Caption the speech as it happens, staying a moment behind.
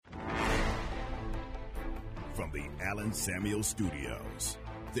from the Allen Samuel Studios,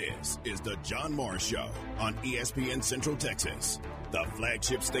 this is the John Morris Show on ESPN Central Texas, the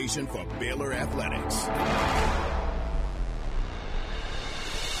flagship station for Baylor Athletics.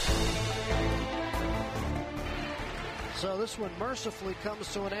 So this one mercifully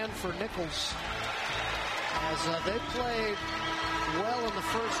comes to an end for Nichols as they played well in the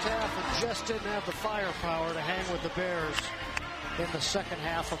first half and just didn't have the firepower to hang with the Bears in the second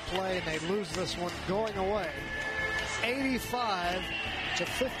half of play, and they lose this one going away.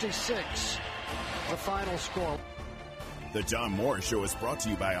 85-56, the final score. The John Morris Show is brought to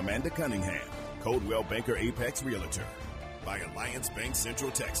you by Amanda Cunningham, Coldwell Banker Apex Realtor, by Alliance Bank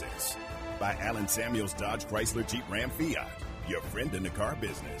Central Texas, by Allen Samuels Dodge Chrysler Jeep Ram Fiat, your friend in the car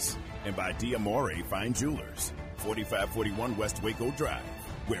business, and by D'Amore Fine Jewelers, 4541 West Waco Drive,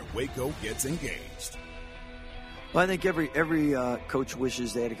 where Waco gets engaged. Well, I think every coach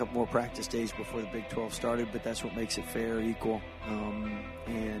wishes they had a couple more practice days before the Big 12 started, but that's what makes it fair, equal.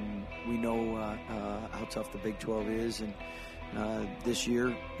 And we know how tough the Big 12 is. And this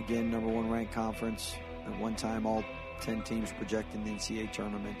year, again, number one ranked conference. At one time, all 10 teams projecting the NCAA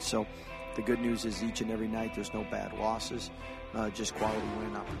tournament. So the good news is each and every night there's no bad losses, just quality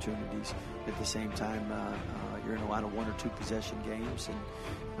win opportunities. At the same time, you're in a lot of one or two possession games, and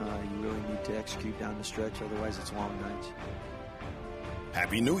you really need to execute down the stretch. Otherwise, it's long nights.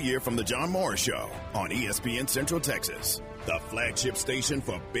 Happy New Year from the John Morris Show on ESPN Central Texas, the flagship station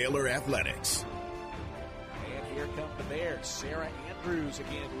for Baylor Athletics. And here come the Bears. Sarah Andrews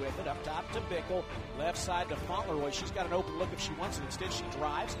again with it. Up top to Bickle. Left side to Fauntleroy. She's got an open look if she wants it. Instead, she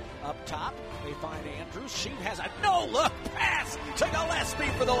drives up top. They find Andrews. She has a no-look pass to Gillespie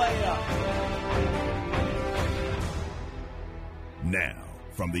for the layup. Now,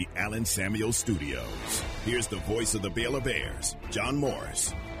 from the Allen Samuel Studios, here's the voice of the Baylor Bears, John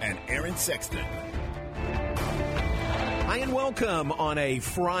Morris and Aaron Sexton. Hi and welcome on a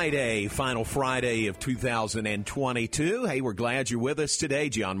Friday, final Friday of 2022. Hey, we're glad you're with us today.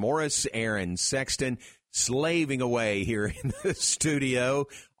 John Morris, Aaron Sexton, slaving away here in the studio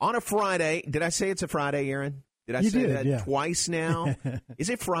on a Friday. Did I say it's a Friday, Aaron? Did I say that twice now? Is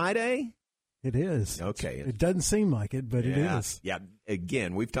it Friday? It is. Okay. It doesn't seem like it, but it is. Yeah.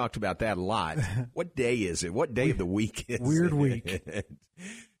 Again, we've talked about that a lot. What day is it? What day of the week is it? Weird week.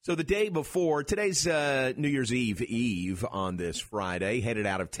 So the day before, today's New Year's Eve on this Friday, headed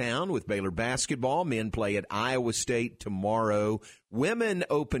out of town with Baylor basketball. Men play at Iowa State tomorrow. Women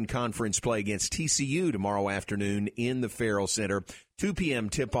open conference play against TCU tomorrow afternoon in the Farrell Center. 2 p.m.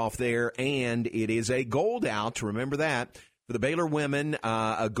 tip-off there, and it is a gold out. Remember that. For the Baylor women,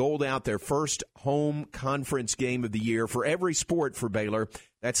 a gold out, their first home conference game of the year for every sport for Baylor.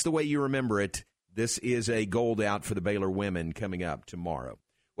 That's the way you remember it. This is a gold out for the Baylor women coming up tomorrow.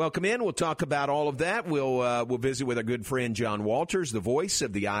 Welcome in. We'll talk about all of that. We'll visit with our good friend John Walters, the voice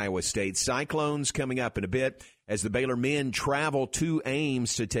of the Iowa State Cyclones, coming up in a bit as the Baylor men travel to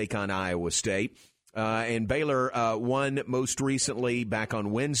Ames to take on Iowa State. And Baylor won most recently back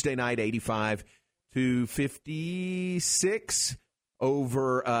on Wednesday night, 85-56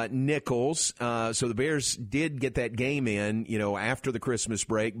 over Nichols. So the Bears did get that game in, after the Christmas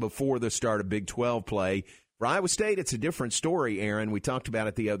break, before the start of Big 12 play. For Iowa State, it's a different story, Aaron. We talked about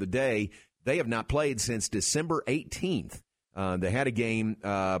it the other day. They have not played since December 18th. They had a game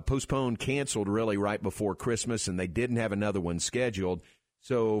postponed, canceled really right before Christmas, and they didn't have another one scheduled.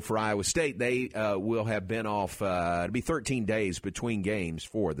 So for Iowa State, they will have been off. It'll be 13 days between games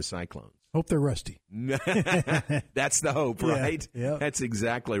for the Cyclones. Hope they're rusty. That's the hope, right? Yeah. That's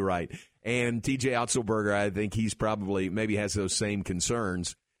exactly right. And TJ Otzelberger, I think he's maybe has those same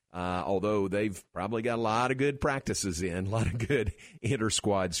concerns. Although they've probably got a lot of good practices in, a lot of good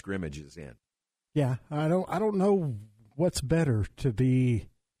inter-squad scrimmages in. Yeah, I don't know what's better, to be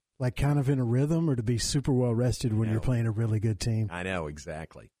like kind of in a rhythm or to be super well rested when you're playing a really good team. I know,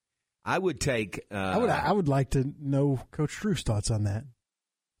 exactly. I would take. I would like to know Coach Drew's thoughts on that.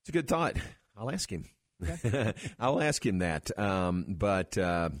 It's a good thought. I'll ask him. Okay. I'll ask him that. But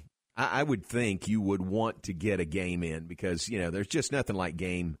I would think you would want to get a game in because, there's just nothing like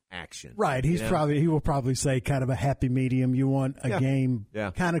game action. Right. He will probably say kind of a happy medium. You want a game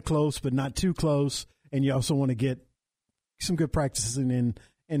kind of close, but not too close. And you also want to get some good practices in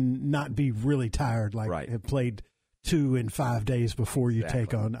and not be really tired, have played 2 in 5 days before you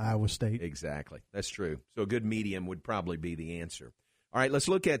take on Iowa State. Exactly. That's true. So a good medium would probably be the answer. All right, let's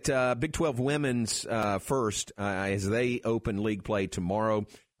look at Big 12 women's first as they open league play tomorrow.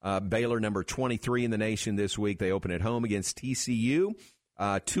 Baylor, number 23 in the nation this week. They open at home against TCU.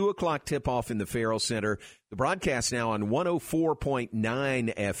 2 o'clock tip-off in the Farrell Center. The broadcast now on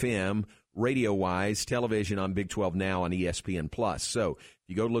 104.9 FM, radio-wise, television on Big 12 Now on ESPN+. So if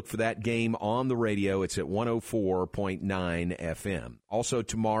you go look for that game on the radio, it's at 104.9 FM. Also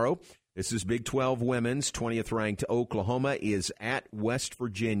tomorrow, this is Big 12 Women's. 20th-ranked Oklahoma is at West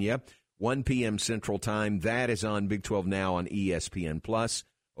Virginia, 1 p.m. Central Time. That is on Big 12 Now on ESPN+.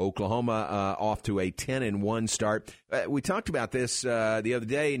 Oklahoma off to a 10-1 start. We talked about this the other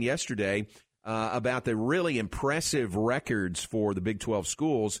day and yesterday about the really impressive records for the Big 12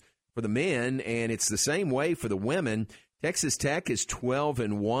 schools for the men, and it's the same way for the women. Texas Tech is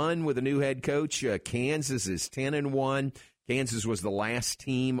 12-1 with a new head coach. Kansas is 10-1. Kansas was the last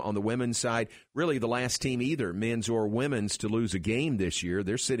team on the women's side, really the last team either men's or women's to lose a game this year.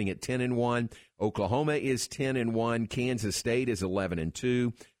 They're sitting at 10-1. Oklahoma is 10-1. Kansas State is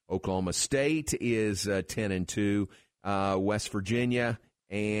 11-2. Oklahoma State is 10-2. West Virginia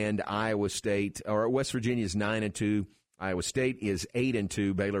and Iowa State, or West Virginia is 9-2. Iowa State is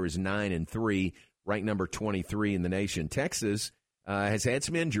 8-2. Baylor is 9-3, ranked number 23 in the nation. Texas has had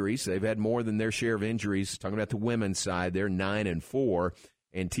some injuries. They've had more than their share of injuries. Talking about the women's side, they're 9-4,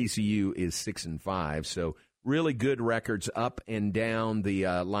 and TCU is 6-5. So really good records up and down the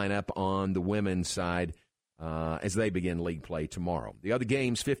lineup on the women's side as they begin league play tomorrow. The other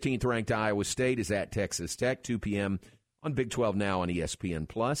games, 15th-ranked Iowa State is at Texas Tech, 2 p.m. on Big 12 Now on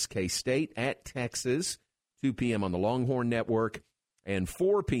ESPN+. K-State at Texas, 2 p.m. on the Longhorn Network, and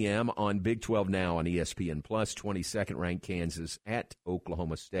 4 p.m. on Big 12 Now on ESPN+. 22nd-ranked Kansas at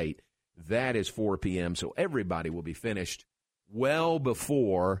Oklahoma State. That is 4 p.m., so everybody will be finished well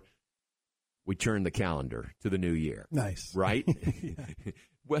before we turn the calendar to the new year. Nice. Right?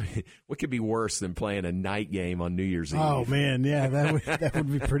 What could be worse than playing a night game on New Year's Eve? Oh, man, yeah, that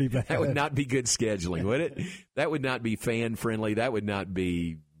would be pretty bad. That would not be good scheduling, would it? That would not be fan-friendly. That would not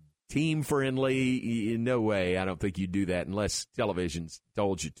be team-friendly. In no way, I don't think you'd do that unless television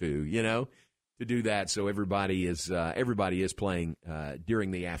told you to do that. So everybody is playing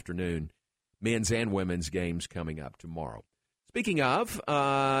during the afternoon, men's and women's games coming up tomorrow. Speaking of,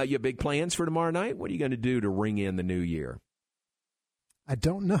 you have big plans for tomorrow night? What are you going to do to ring in the new year? I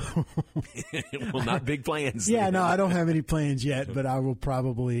don't know. Well, not big plans. Yeah, no, I don't have any plans yet, but I will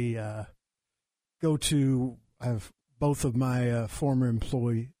probably go to both of my former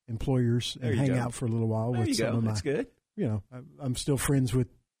employers and hang out for a little while with some of my. That's good. I'm still friends with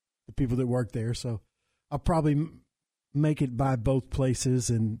the people that work there, so I'll probably make it by both places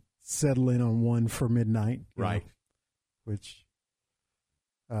and settle in on one for midnight. Right. Which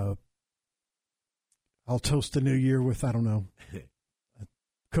I'll toast the new year with, I don't know,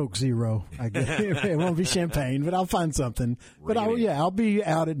 Coke Zero. I guess it won't be champagne, but I'll find something. But I'll be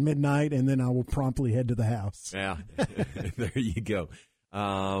out at midnight, and then I will promptly head to the house. Yeah, there you go.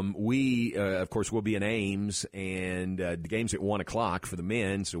 We, of course, will be in Ames, and the game's at 1:00 for the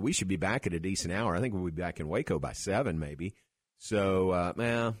men, so we should be back at a decent hour. I think we'll be back in Waco by 7, maybe. So,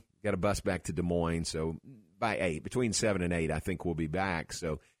 got to bus back to Des Moines. So by 8, between 7 and 8, I think we'll be back.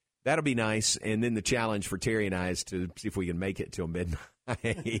 So that'll be nice. And then the challenge for Terry and I is to see if we can make it till midnight,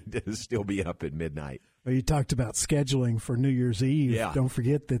 to still be up at midnight. Well, you talked about scheduling for New Year's Eve. Yeah. Don't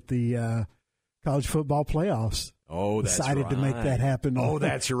forget that the college football playoffs decided to make that happen.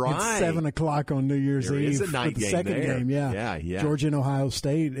 That's right. It's 7 o'clock on New Year's Eve is a night for the game second there. game. Yeah. Georgia and Ohio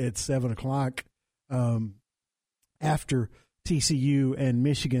State at 7 o'clock after TCU and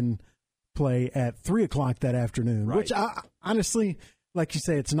Michigan play at 3 o'clock that afternoon, right. Which I honestly, like you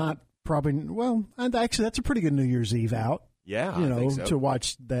say, it's not probably, well, actually that's a pretty good New Year's Eve out. Yeah, I think so. To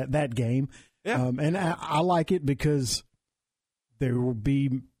watch that game. Yeah. And I like it because there will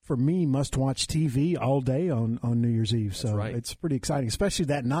be, for me, must-watch TV all day on New Year's Eve. So It's pretty exciting, especially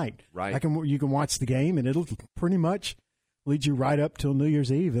that night. Right. You can watch the game, and it'll pretty much lead you right up till New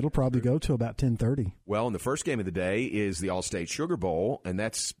Year's Eve. It'll probably go till about 10:30. Well, and the first game of the day is the All-State Sugar Bowl, and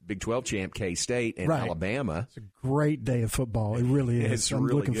that's Big 12 champ K-State and Alabama. It's a great day of football. It really is. I'm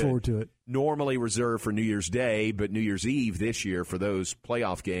really looking forward to it. Normally reserved for New Year's Day, but New Year's Eve this year for those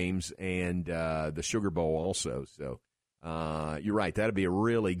playoff games and the Sugar Bowl also. So you're right. That'll be a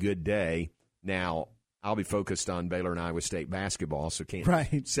really good day. Now, I'll be focused on Baylor and Iowa State basketball, so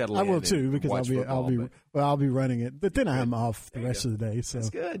can't settle in. I will too, because I'll be running it. But then I'm off the rest of the day. So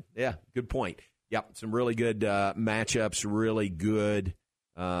that's good. Yeah, good point. Yep, some really good matchups, really good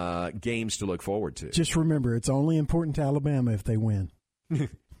games to look forward to. Just remember, it's only important to Alabama if they win.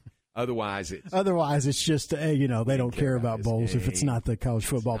 Otherwise, it's just they don't care about bowls if it's not the college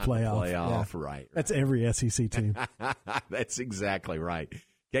football playoff. Right. That's every SEC team. That's exactly right.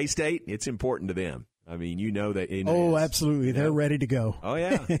 K-State, it's important to them. I mean, that. Absolutely. They're ready to go. Oh,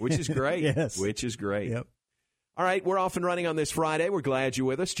 yeah, which is great. Yes. Which is great. Yep. All right, we're off and running on this Friday. We're glad you're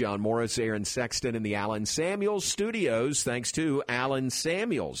with us. John Morris, Aaron Sexton in the Allen Samuels studios. Thanks to Allen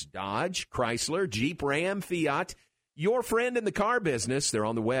Samuels, Dodge, Chrysler, Jeep, Ram, Fiat. Your friend in the car business. They're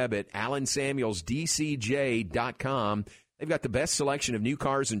on the web at allensamuelsdcj.com. They've got the best selection of new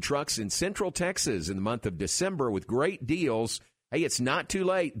cars and trucks in Central Texas in the month of December with great deals. Hey, it's not too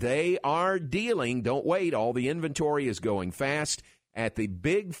late. They are dealing. Don't wait. All the inventory is going fast at the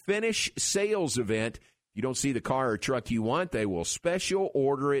Big Finish sales event. If you don't see the car or truck you want, they will special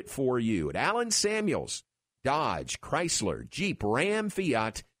order it for you. At Allen Samuels, Dodge, Chrysler, Jeep, Ram,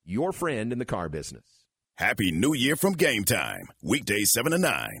 Fiat, your friend in the car business. Happy New Year from Game Time. Weekdays 7 to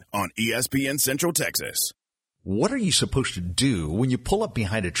 9 on ESPN Central Texas. What are you supposed to do when you pull up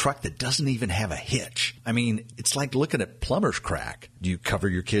behind a truck that doesn't even have a hitch? I mean, it's like looking at plumber's crack. Do you cover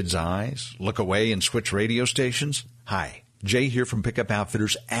your kids' eyes, look away, and switch radio stations? Hi, Jay here from Pickup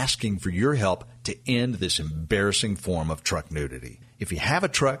Outfitters, asking for your help to end this embarrassing form of truck nudity. If you have a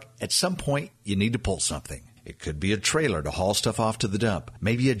truck, at some point you need to pull something. It could be a trailer to haul stuff off to the dump,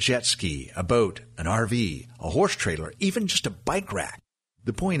 maybe a jet ski, a boat, an RV, a horse trailer, even just a bike rack.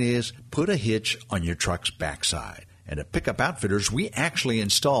 The point is, put a hitch on your truck's backside. And at Pickup Outfitters, we actually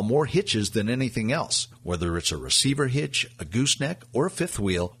install more hitches than anything else. Whether it's a receiver hitch, a gooseneck, or a fifth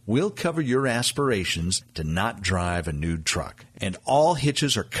wheel, we'll cover your aspirations to not drive a nude truck. And all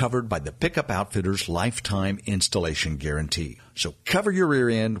hitches are covered by the Pickup Outfitters Lifetime Installation Guarantee. So cover your rear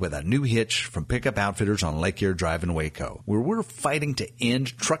end with a new hitch from Pickup Outfitters on Lake Erie Drive in Waco, where we're fighting to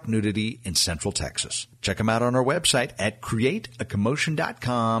end truck nudity in Central Texas. Check them out on our website at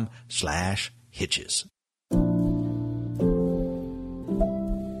createacommotion.com/hitches.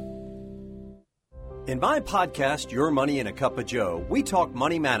 In my podcast, Your Money in a Cup of Joe, we talk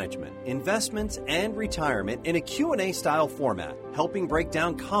money management, investments, and retirement in a Q&A style format, helping break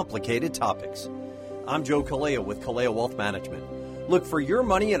down complicated topics. I'm Joe Kaleo with Kaleo Wealth Management. Look for Your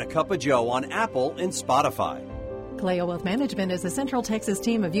Money in a Cup of Joe on Apple and Spotify. Kaleo Wealth Management is a Central Texas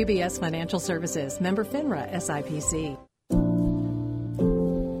team of UBS Financial Services, member FINRA SIPC.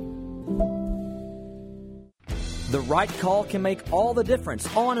 The right call can make all the difference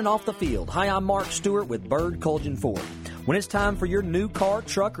on and off the field. Hi, I'm Mark Stewart with Bird Colgan Ford. When it's time for your new car,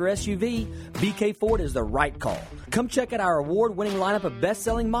 truck, or SUV, BK Ford is the right call. Come check out our award-winning lineup of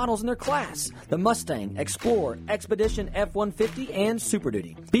best-selling models in their class: the Mustang, Explorer, Expedition, F-150, and Super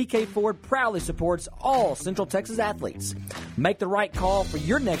Duty. BK Ford proudly supports all Central Texas athletes. Make the right call for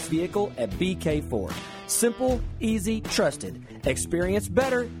your next vehicle at BK Ford. Simple, easy, trusted. Experience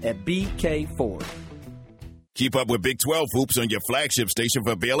better at BK Ford. Keep up with Big 12 hoops on your flagship station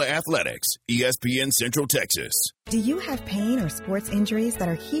for Baylor Athletics, ESPN Central Texas. Do you have pain or sports injuries that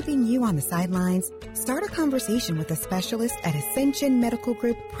are keeping you on the sidelines? Start a conversation with a specialist at Ascension Medical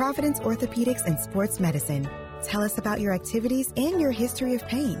Group, Providence Orthopedics and Sports Medicine. Tell us about your activities and your history of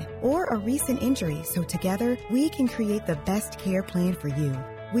pain or a recent injury so together we can create the best care plan for you.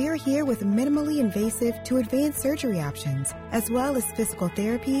 We are here with minimally invasive to advanced surgery options, as well as physical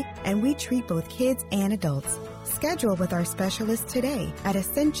therapy, and we treat both kids and adults. Schedule with our specialist today at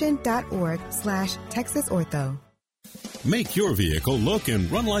ascension.org/TexasOrtho. Make your vehicle look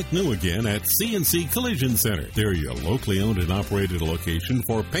and run like new again at CNC Collision Center. They're your locally owned and operated location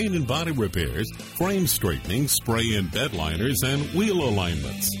for paint and body repairs, frame straightening, spray and bed liners, and wheel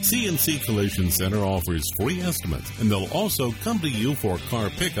alignments. CNC Collision Center offers free estimates, and they'll also come to you for car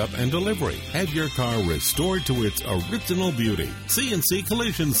pickup and delivery. Have your car restored to its original beauty. CNC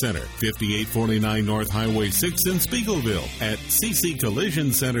Collision Center, 5849 North Highway 6 in Spiegelville, at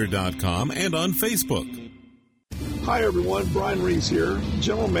cccollisioncenter.com and on Facebook. Hi everyone, Brian Reese here,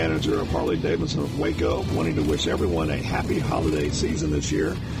 General Manager of Harley-Davidson of Waco, wanting to wish everyone a happy holiday season this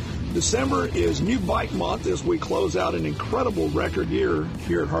year. December is New Bike Month as we close out an incredible record year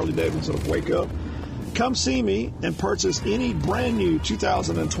here at Harley-Davidson of Waco. Come see me and purchase any brand new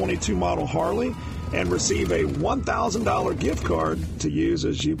 2022 model Harley and receive a $1,000 gift card to use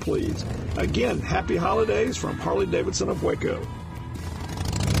as you please. Again, happy holidays from Harley-Davidson of Waco.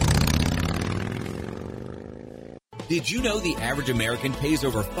 Did you know the average American pays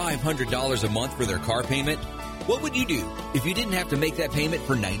over $500 a month for their car payment? What would you do if you didn't have to make that payment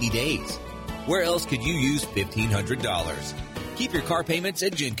for 90 days? Where else could you use $1,500? Keep your car payments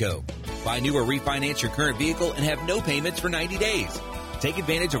at Genco. Buy new or refinance your current vehicle and have no payments for 90 days. Take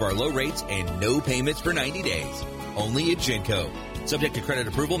advantage of our low rates and no payments for 90 days. Only at Genco. Subject to credit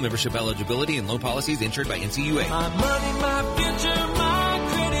approval, membership eligibility, and loan policies insured by NCUA. My money, my future, my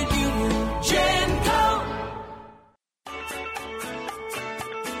credit union. Genco.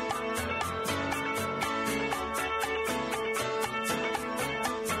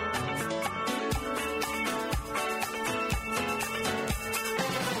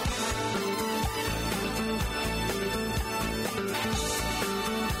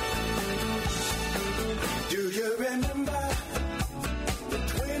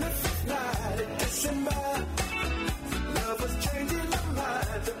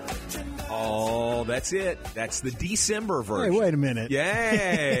 Oh, that's it. That's the December version. Hey, wait a minute.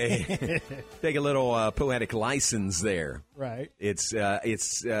 Yay! Take a little poetic license there. Right. It's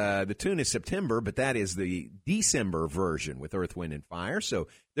the tune is September, but that is the December version with Earth, Wind, and Fire. So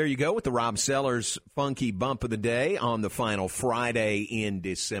there you go with the Rob Sellers Funky Bump of the Day on the final Friday in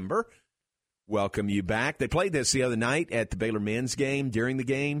December. Welcome you back. They played this the other night at the Baylor men's game. During the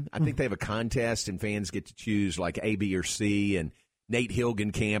game, I think they have a contest, and fans get to choose like A, B, or C, and Nate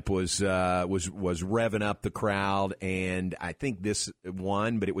Hilgenkamp was revving up the crowd, and I think this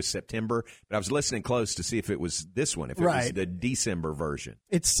won, but it was September. But I was listening close to see if it was this one, if it was the December version.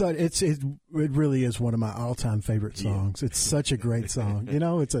 It really is one of my all-time favorite songs. It's such a great song.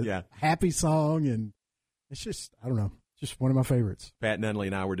 It's a happy song, and it's just, I don't know, just one of my favorites. Pat Nunley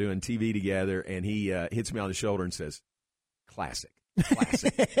and I were doing TV together, and he hits me on the shoulder and says, classic.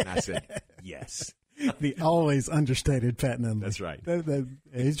 And I said, yes. The always understated Pat Nunley. That's right.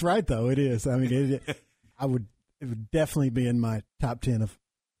 He's right, though. It is. I mean, it would definitely be in my top 10 of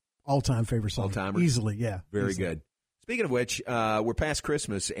all-time favorite songs. All-timers? Easily, yeah. Very good. Speaking of which, we're past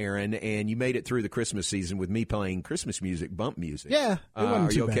Christmas, Aaron, and you made it through the Christmas season with me playing Christmas music, bump music. Yeah, it wasn't are you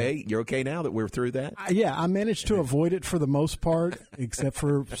too okay? bad. You're okay now that we're through that? Yeah, I managed to avoid it for the most part, except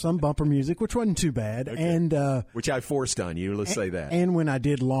for some bumper music, which wasn't too bad. Okay. And which I forced on you, let's say that. And when I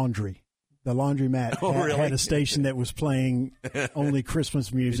did laundry. The laundromat had a station that was playing only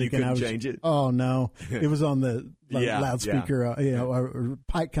Christmas music, and I was change it. Oh no, it was on the loudspeaker, or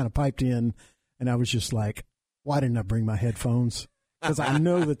kind of piped in, and I was just like, why didn't I bring my headphones? Because I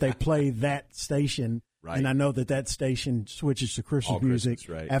know that they play that station, and I know that station switches to Christmas music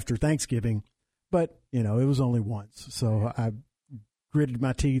after Thanksgiving, but it was only once, so I gritted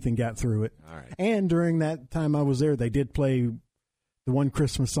my teeth and got through it. All right. And during that time I was there, they did play the one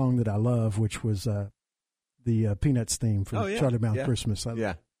Christmas song that I love, which was the Peanuts theme from Charlie Brown Christmas.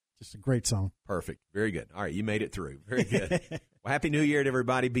 Just a great song. Perfect. Very good. All right, you made it through. Very good. Well, Happy New Year to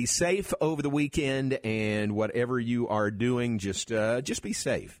everybody. Be safe over the weekend, and whatever you are doing, just be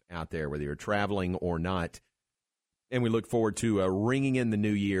safe out there, whether you're traveling or not. And we look forward to ringing in the new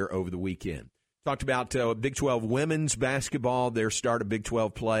year over the weekend. Talked about Big 12 women's basketball, their start of Big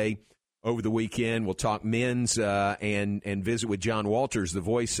 12 play over the weekend. We'll talk men's and visit with John Walters, the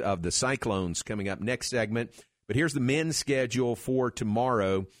voice of the Cyclones, coming up next segment. But here's the men's schedule for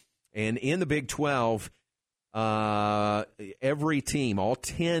tomorrow. And in the Big 12, every team, all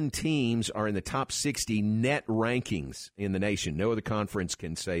 10 teams, are in the top 60 net rankings in the nation. No other conference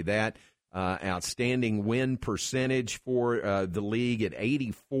can say that. Outstanding win percentage for the league at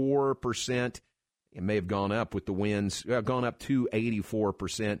 84%. It may have gone up with the wins, gone up to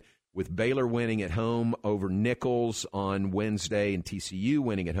 84%. With Baylor winning at home over Nichols on Wednesday and TCU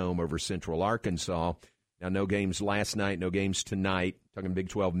winning at home over Central Arkansas. Now, no games last night, no games tonight. Talking Big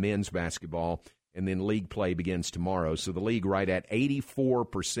 12 men's basketball, and then league play begins tomorrow. So the league right at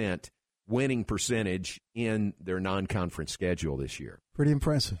 84% winning percentage in their non-conference schedule this year. Pretty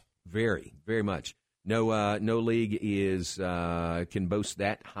impressive. Very, very much. No league can boast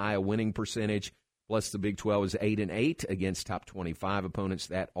that high a winning percentage. Plus, the Big 12 is 8-8 against top 25 opponents.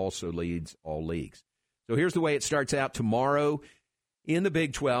 That also leads all leagues. So here's the way it starts out tomorrow in the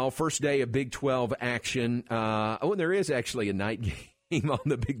Big 12. First day of Big 12 action. And there is actually a night game on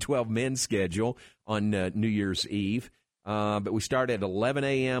the Big 12 men's schedule on New Year's Eve. But we start at 11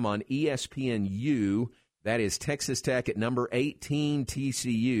 a.m. on ESPNU. That is Texas Tech at number 18,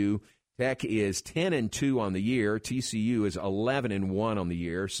 TCU. Tech is 10-2 on the year. TCU is 11-1 on the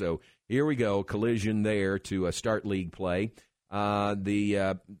year. So here we go, collision there to start league play.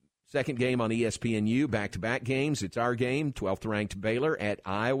 The second game on ESPNU, back-to-back games. It's our game, 12th-ranked Baylor at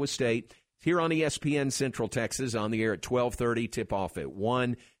Iowa State. It's here on ESPN Central Texas, on the air at 12:30, tip-off at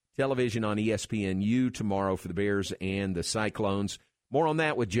 1. Television on ESPNU tomorrow for the Bears and the Cyclones. More on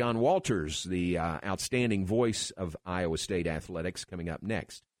that with John Walters, the outstanding voice of Iowa State athletics, coming up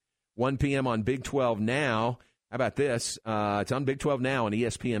next. 1 p.m. on Big 12 Now. How about this? It's on Big 12 Now on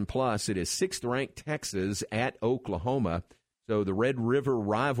ESPN Plus. It is 6th-ranked Texas at Oklahoma. So the Red River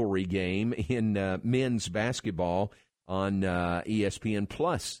rivalry game in men's basketball on ESPN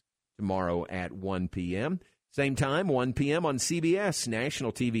Plus tomorrow at 1 p.m. Same time, 1 p.m. on CBS.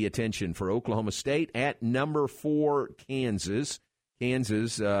 National TV attention for Oklahoma State at number 4 Kansas.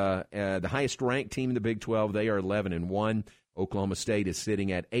 Kansas, the highest-ranked team in the Big 12. They are 11-1. Oklahoma State is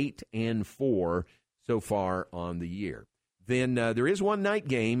sitting at 8-4 so far on the year. Then there is one night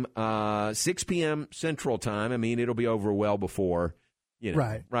game, 6 p.m. Central Time. I mean, it'll be over well before,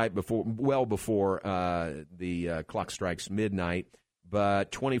 well before the clock strikes midnight.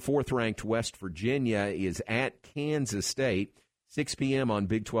 But 24th-ranked West Virginia is at Kansas State, 6 p.m. on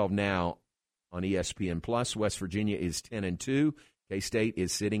Big 12 Now on ESPN+. West Virginia is 10-2. K-State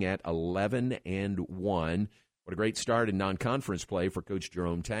is sitting at 11-1. What a great start in non-conference play for Coach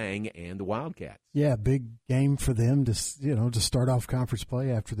Jerome Tang and the Wildcats. Yeah, big game for them to start off conference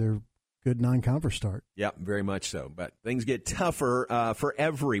play after their good non-conference start. Yeah, very much so. But things get tougher for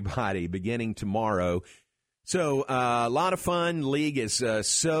everybody beginning tomorrow. So a lot of fun. League is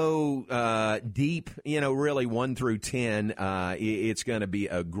so deep, really 1 through 10. It's going to be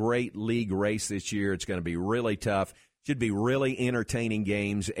a great league race this year. It's going to be really tough. Should be really entertaining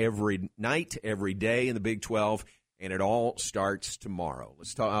games every night, every day in the Big 12, and it all starts tomorrow.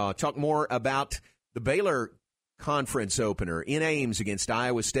 Let's talk more about the Baylor Conference opener in Ames against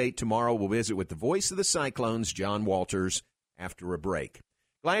Iowa State tomorrow. We'll visit with the voice of the Cyclones, John Walters, after a break.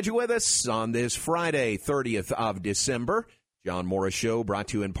 Glad you're with us on this Friday, 30th of December. John Morris Show brought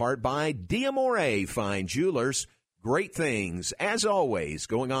to you in part by Diamore Fine Jewelers. Great things, as always,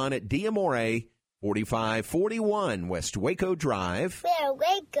 going on at Diamore, 4541 West Waco Drive. Where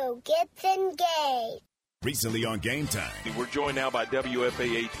Waco gets engaged. Recently on Game Time. We're joined now by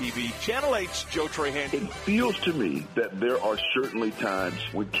WFAA TV, Channel 8's Joe Trahan. It feels to me that there are certainly times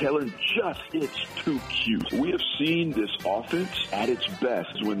when Kellen just gets too cute. We have seen this offense at its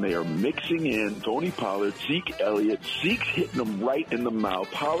best when they are mixing in Tony Pollard, Zeke Elliott. Zeke's hitting them right in the mouth.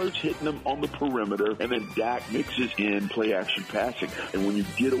 Pollard's hitting them on the perimeter. And then Dak mixes in play-action passing. And when you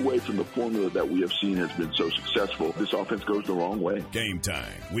get away from the formula that we have seen has been so successful, this offense goes the wrong way. Game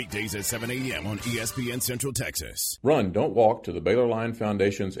Time, weekdays at 7 a.m. on ESPN Central Texas. Run, don't walk to the Baylor Line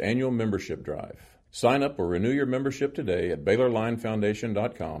Foundation's annual membership drive. Sign up or renew your membership today at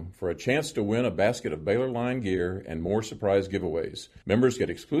BaylorLineFoundation.com for a chance to win a basket of Baylor Line gear and more surprise giveaways. Members get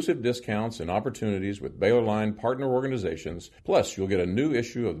exclusive discounts and opportunities with Baylor Line partner organizations. Plus, you'll get a new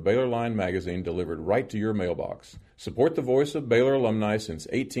issue of the Baylor Line magazine delivered right to your mailbox. Support the voice of Baylor alumni since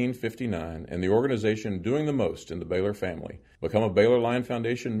 1859 and the organization doing the most in the Baylor family. Become a Baylor Line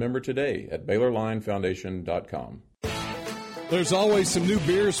Foundation member today at BaylorLineFoundation.com. There's always some new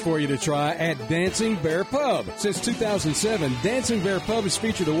beers for you to try at Dancing Bear Pub. Since 2007, Dancing Bear Pub has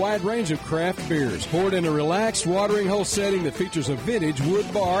featured a wide range of craft beers, poured in a relaxed watering hole setting that features a vintage wood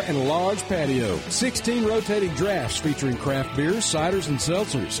bar and a large patio. 16 rotating drafts featuring craft beers, ciders, and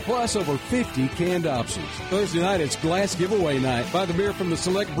seltzers, plus over 50 canned options. Thursday night, it's glass giveaway night. Buy the beer from the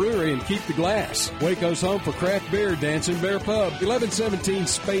Select Brewery and keep the glass. Waco's home for craft beer, Dancing Bear Pub, 1117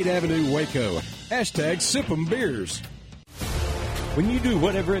 Spade Avenue, Waco. Hashtag Sip 'em Beers. When you do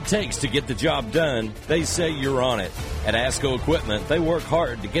whatever it takes to get the job done, they say you're on it. At ASCO Equipment, they work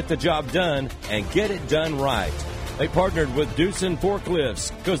hard to get the job done and get it done right. They partnered with Doosan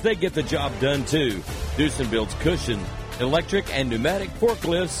Forklifts because they get the job done too. Doosan builds cushion, electric, and pneumatic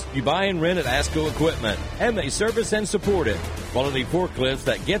forklifts you buy and rent at ASCO Equipment, and they service and support it. Quality forklifts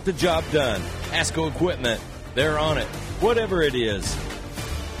that get the job done. ASCO Equipment, they're on it, whatever it is.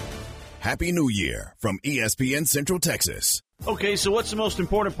 Happy New Year from ESPN Central Texas. Okay, so what's the most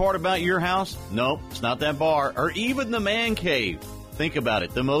important part about your house? Nope, it's not that bar or even the man cave. Think about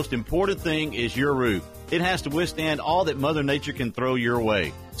it. The most important thing is your roof. It has to withstand all that Mother Nature can throw your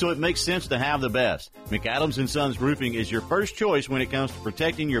way. So it makes sense to have the best. McAdams & Sons Roofing is your first choice when it comes to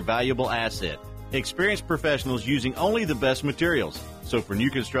protecting your valuable asset. Experienced professionals using only the best materials. So for new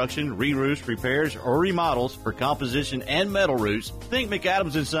construction, re-roofs, repairs, or remodels for composition and metal roofs, think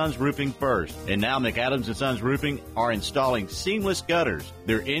McAdams & Sons Roofing first. And now McAdams & Sons Roofing are installing seamless gutters.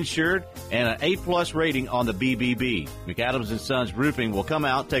 They're insured and an A+ rating on the BBB. McAdams & Sons Roofing will come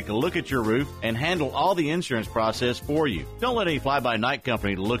out, take a look at your roof, and handle all the insurance process for you. Don't let any fly-by-night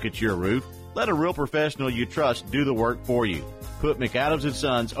company look at your roof. Let a real professional you trust do the work for you. Put McAdams &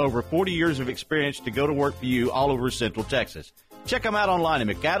 Sons, over 40 years of experience, to go to work for you all over Central Texas. Check them out online at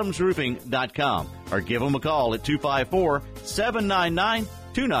McAdamsRoofing.com or give them a call at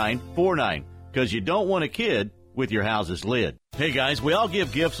 254-799-2949, because you don't want a kid with your house's lid. Hey guys, we all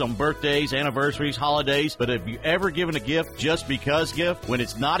give gifts on birthdays, anniversaries, holidays, but have you ever given a gift just because gift? When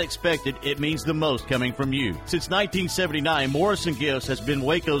it's not expected, it means the most coming from you. Since 1979, Morrison Gifts has been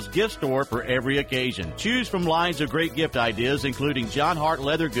Waco's gift store for every occasion. Choose from lines of great gift ideas, including John Hart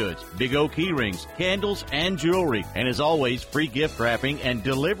leather goods, Big O key rings, candles, and jewelry. And as always, free gift wrapping and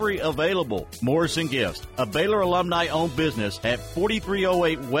delivery available. Morrison Gifts, a Baylor alumni-owned business at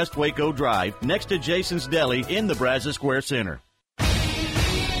 4308 West Waco Drive, next to Jason's Deli in the Brazos Square Center.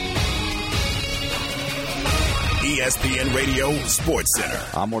 ESPN Radio Sports Center.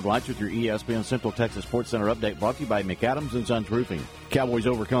 I'm Ward Weitz with your ESPN Central Texas Sports Center update brought to you by McAdams and Sons Roofing. Cowboys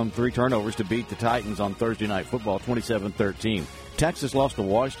overcome 3 turnovers to beat the Titans on Thursday Night Football 27-13. Texas lost to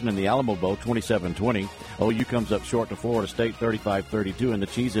Washington in the Alamo Bowl 27-20. OU comes up short to Florida State 35-32 in the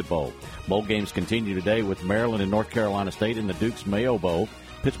Cheez-It Bowl. Bowl games continue today with Maryland and North Carolina State in the Duke's Mayo Bowl.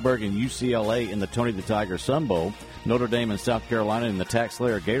 Pittsburgh and UCLA in the Tony the Tiger Sun Bowl. Notre Dame and South Carolina in the Tax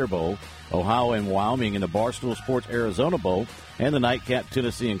Slayer Gator Bowl. Ohio and Wyoming in the Barstool Sports Arizona Bowl. And the nightcap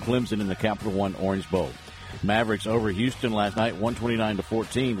Tennessee and Clemson in the Capital One Orange Bowl. Mavericks over Houston last night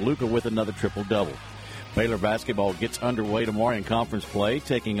 129-14. Luka with another triple-double. Baylor basketball gets underway tomorrow in conference play,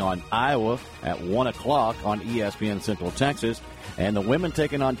 taking on Iowa at 1 o'clock on ESPN Central Texas, and the women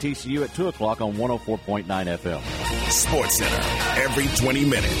taking on TCU at 2 o'clock on 104.9 FM. Sports Center, every 20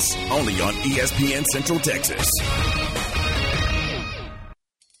 minutes, only on ESPN Central Texas.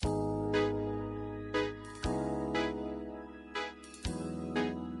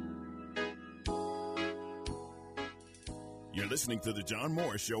 You're listening to The John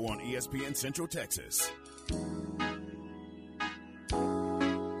Morris Show on ESPN Central Texas.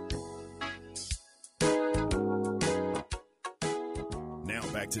 Now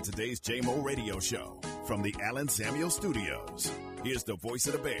back to today's JMO Radio Show from the Allen Samuel Studios. Here's the voice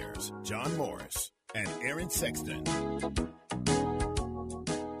of the Bears, John Morris and Aaron Sexton.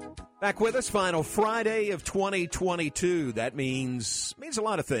 Back with us, final Friday of 2022. That means a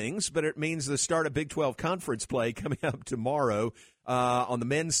lot of things, but it means the start of Big 12 conference play coming up tomorrow on the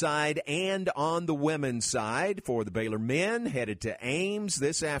men's side and on the women's side. For the Baylor men, headed to Ames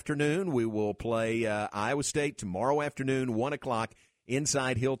this afternoon. We will play Iowa State tomorrow afternoon, 1 o'clock,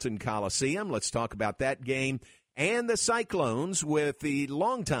 inside Hilton Coliseum. Let's talk about that game and the Cyclones with the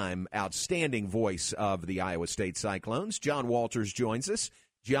longtime outstanding voice of the Iowa State Cyclones. John Walters joins us.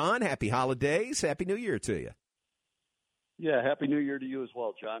 John, happy holidays. Happy New Year to you. Yeah, Happy New Year to you as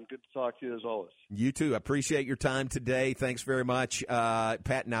well, John. Good to talk to you as always. You too. Appreciate your time today. Thanks very much.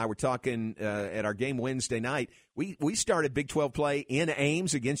 Pat and I were talking at our game Wednesday night. We started Big 12 play in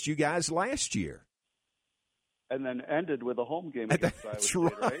Ames against you guys last year. And then ended with a home game against Iowa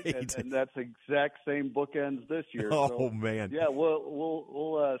State, right? And that's exact same bookends this year. Oh, so, man. Yeah,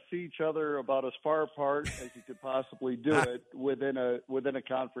 we'll see each other about as far apart as you could possibly do it within a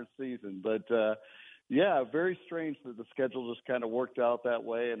conference season. But, yeah, very strange that the schedule just kind of worked out that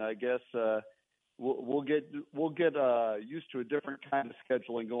way. And I guess we'll get used to a different kind of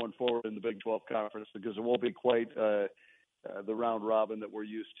scheduling going forward in the Big 12 conference because it won't be quite the round robin that we're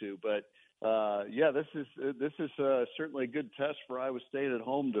used to. But yeah, this is certainly a good test for Iowa State at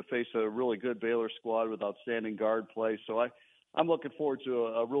home to face a really good Baylor squad with outstanding guard play. So I'm looking forward to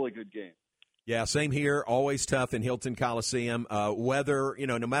a really good game. Yeah, same here. Always tough in Hilton Coliseum. Weather,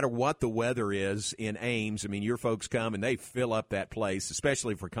 no matter what the weather is in Ames, I mean, your folks come and they fill up that place,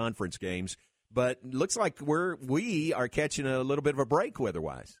 especially for conference games. But it looks like we are catching a little bit of a break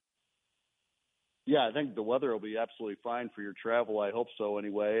weather-wise. Yeah, I think the weather will be absolutely fine for your travel. I hope so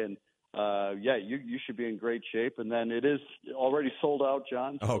anyway. And yeah, you should be in great shape. And then it is already sold out,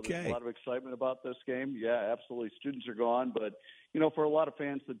 John. So okay. There's a lot of excitement about this game. Yeah, absolutely. Students are gone. But, for a lot of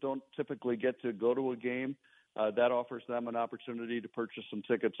fans that don't typically get to go to a game, that offers them an opportunity to purchase some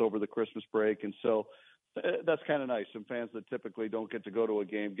tickets over the Christmas break. And so that's kind of nice. Some fans that typically don't get to go to a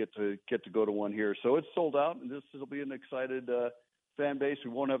game get to go to one here. So it's sold out, and this will be an excited fan base.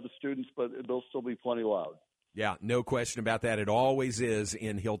 We won't have the students, but they'll still be plenty loud. Yeah, no question about that. It always is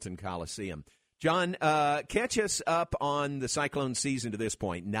in Hilton Coliseum. John, catch us up on the Cyclone season to this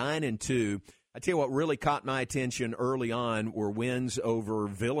point, 9-2. I tell you what really caught my attention early on were wins over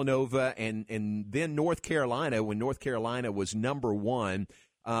Villanova and then North Carolina when North Carolina was number one.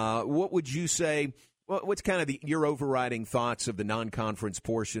 What would you say, what's kind of your overriding thoughts of the non-conference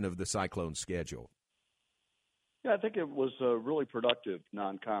portion of the Cyclone schedule? Yeah, I think it was a really productive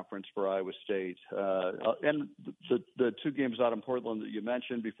non-conference for Iowa State. And the two games out in Portland that you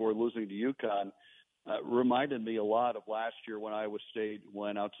mentioned before losing to UConn reminded me a lot of last year when Iowa State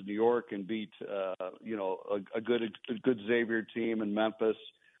went out to New York and beat, a good Xavier team in Memphis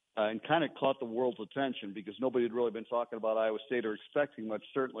and kind of caught the world's attention because nobody had really been talking about Iowa State or expecting much,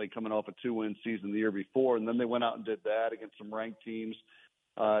 certainly coming off a 2-win season the year before. And then they went out and did that against some ranked teams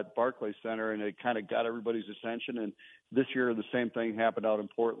at Barclays Center, and it kind of got everybody's attention. And this year, the same thing happened out in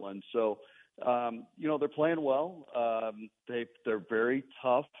Portland. So, they're playing well. They're very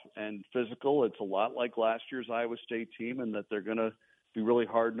tough and physical. It's a lot like last year's Iowa State team in that they're going to be really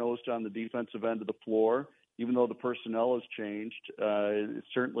hard-nosed on the defensive end of the floor, even though the personnel has changed.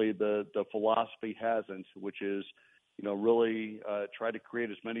 Certainly the philosophy hasn't, which is, really try to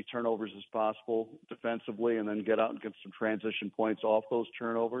create as many turnovers as possible defensively, and then get out and get some transition points off those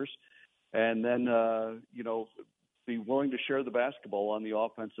turnovers. And then, be willing to share the basketball on the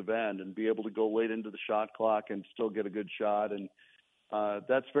offensive end and be able to go late into the shot clock and still get a good shot. And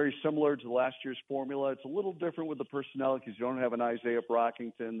that's very similar to last year's formula. It's a little different with the personnel because you don't have an Isaiah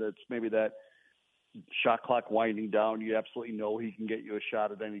Brockington that's maybe that shot clock winding down. You absolutely know he can get you a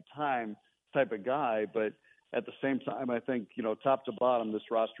shot at any time type of guy. But at the same time, I think, top to bottom, this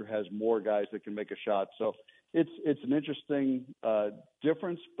roster has more guys that can make a shot. So it's an interesting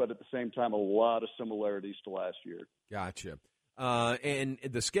difference, but at the same time, a lot of similarities to last year. Gotcha. And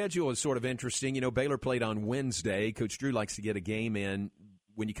the schedule is sort of interesting. Baylor played on Wednesday. Coach Drew likes to get a game in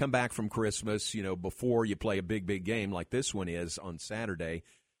when you come back from Christmas, before you play a big game like this one is on Saturday.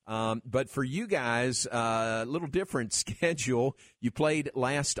 But for you guys, a little different schedule. You played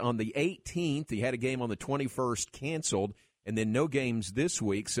last on the 18th. You had a game on the 21st canceled, and then no games this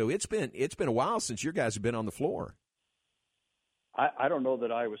week. So it's been a while since your guys have been on the floor. I don't know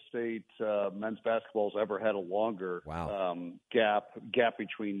that Iowa State men's basketball's ever had a longer gap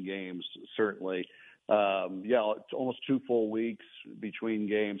between games, certainly. It's almost 2 full weeks between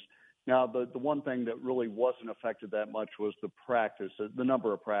games. Now, the one thing that really wasn't affected that much was the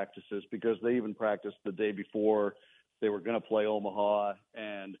number of practices, because they even practiced the day before they were going to play Omaha,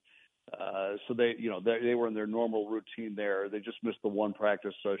 and so they were in their normal routine there. They just missed the one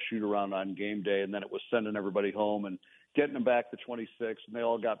practice shoot around on game day, and then it was sending everybody home and getting them back the 26th, and they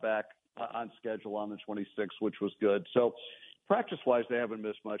all got back on schedule on the 26th, which was good. So practice-wise, they haven't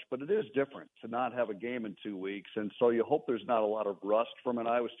missed much, but it is different to not have a game in 2 weeks, and so you hope there's not a lot of rust from an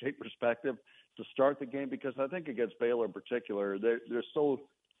Iowa State perspective to start the game, because I think against Baylor in particular, they're so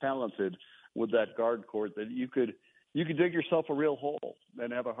talented with that guard court that you could dig yourself a real hole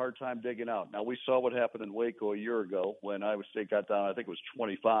and have a hard time digging out. Now, we saw what happened in Waco a year ago when Iowa State got down, I think it was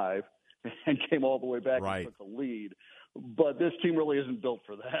 25, and came all the way back and took a lead. But this team really isn't built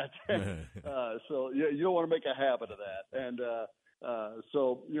for that. So you don't want to make a habit of that. And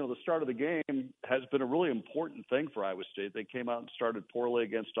so the start of the game has been a really important thing for Iowa State. They came out and started poorly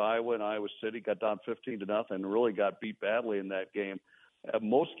against Iowa, and Iowa City got down 15-0 and really got beat badly in that game.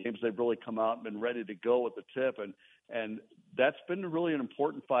 Most games they've really come out and been ready to go at the tip, and that's been really an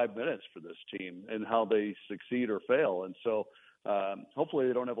important 5 minutes for this team and how they succeed or fail. And so hopefully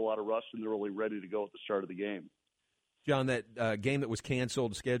they don't have a lot of rust and they're really ready to go at the start of the game. John, that game that was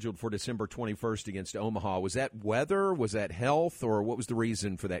canceled, scheduled for December 21st against Omaha, was that weather, was that health, or what was the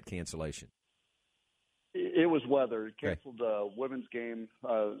reason for that cancellation? It was weather. It canceled a women's game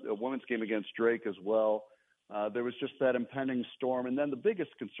against Drake as well. There was just that impending storm. And then the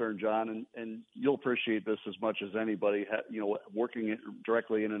biggest concern, John, and you'll appreciate this as much as anybody, working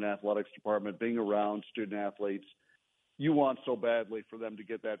directly in an athletics department, being around student athletes, you want so badly for them to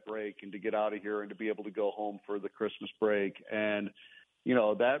get that break and to get out of here and to be able to go home for the Christmas break. And,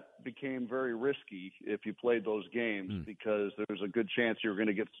 that became very risky if you played those games because there's a good chance you're going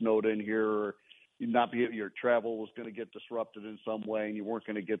to get snowed in here, or your travel was going to get disrupted in some way, and you weren't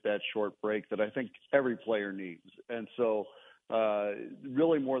going to get that short break that I think every player needs. And so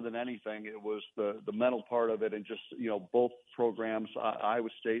really more than anything, it was the mental part of it, and just, both programs, Iowa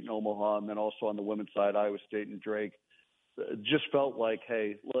State and Omaha, and then also on the women's side, Iowa State and Drake, just felt like,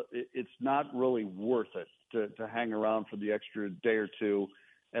 hey, look, it's not really worth it to hang around for the extra day or two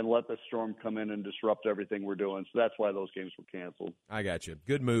and let the storm come in and disrupt everything we're doing. So that's why those games were canceled. I got you.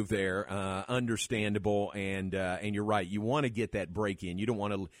 Good move there. Understandable. And you're right. You want to get that break in. You don't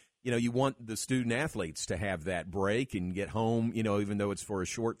want to, you want the student athletes to have that break and get home, even though it's for a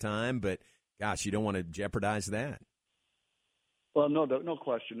short time. But, gosh, you don't want to jeopardize that. Well, no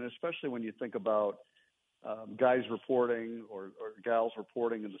question, especially when you think about guys reporting or gals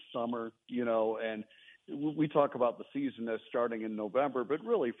reporting in the summer, and we talk about the season as starting in November, but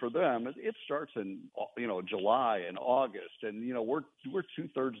really for them, it starts in, July and August, and, we're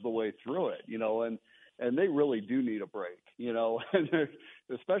 2/3 of the way through it, and they really do need a break, and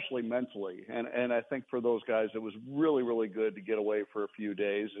especially mentally. And I think for those guys, it was really, really good to get away for a few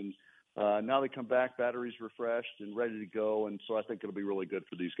days. And now they come back, batteries refreshed and ready to go. And so I think it'll be really good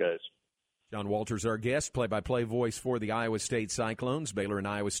for these guys. John Walters, our guest, play-by-play voice for the Iowa State Cyclones. Baylor and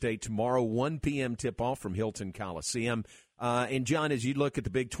Iowa State tomorrow, 1 p.m. tip-off from Hilton Coliseum. And, John, as you look at the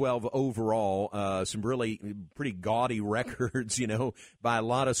Big 12 overall, some really pretty gaudy records, by a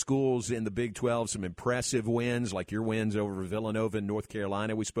lot of schools in the Big 12, some impressive wins, like your wins over Villanova and North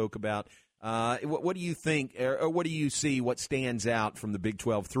Carolina we spoke about. What do you think, or what do you see, what stands out from the Big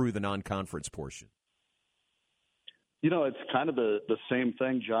 12 through the non-conference portion? It's kind of the same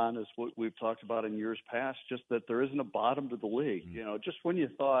thing, John, as what we've talked about in years past, just that there isn't a bottom to the league. Just when you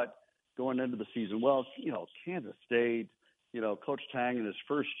thought going into the season, well, Kansas State, Coach Tang in his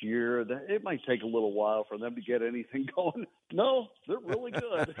first year, it might take a little while for them to get anything going. No, they're really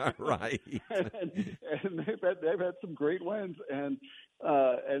good. Right. and they've had some great wins. And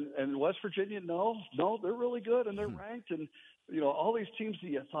West Virginia, no, they're really good, and they're ranked. And, all these teams that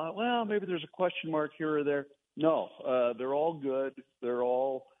you thought, well, maybe there's a question mark here or there. No, they're all good. They're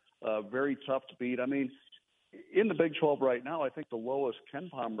all very tough to beat. I mean, in the Big 12 right now, I think the lowest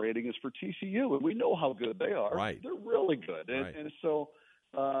KenPom rating is for TCU, and we know how good they are. Right. They're really good. And so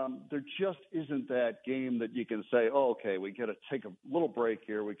there just isn't that game that you can say, oh, okay, we got to take a little break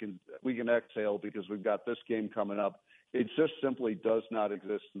here. We can exhale because we've got this game coming up. It just simply does not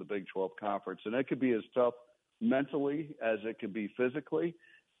exist in the Big 12 conference, and it could be as tough mentally as it can be physically.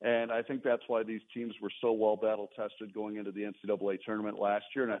 And I think that's why these teams were so well battle-tested going into the NCAA tournament last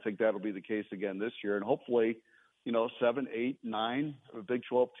year, and I think that'll be the case again this year. And hopefully, 7, 8, 9 Big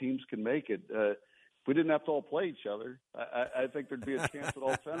 12 teams can make it. If we didn't have to all play each other, I think there'd be a chance that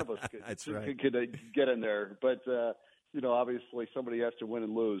all 10 of us could get in there. But, obviously somebody has to win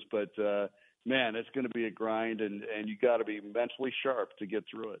and lose. But, man, it's going to be a grind, and you got to be mentally sharp to get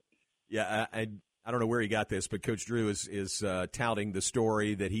through it. Yeah, I don't know where he got this, but Coach Drew is touting the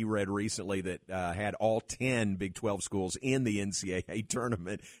story that he read recently that had all 10 Big 12 schools in the NCAA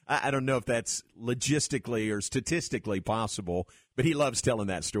tournament. I don't know if that's logistically or statistically possible, but he loves telling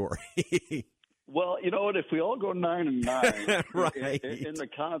that story. Well, you know what? If we all go 9-9 right. in the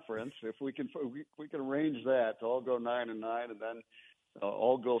conference, if we can arrange that to all go 9-9, and then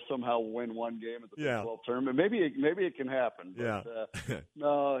all go somehow win one game at the Big 12 tournament, maybe it can happen. But,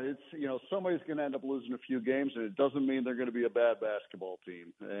 no, it's somebody's going to end up losing a few games, and it doesn't mean they're going to be a bad basketball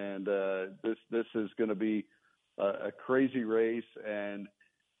team. And this is going to be a crazy race, and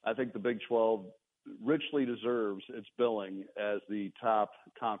I think the Big 12 richly deserves its billing as the top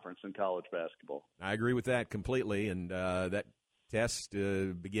conference in college basketball. I agree with that completely, and that test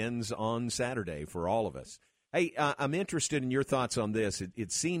begins on Saturday for all of us. Hey, I'm interested in your thoughts on this.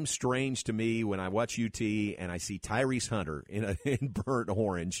 It seems strange to me when I watch UT and I see Tyrese Hunter in burnt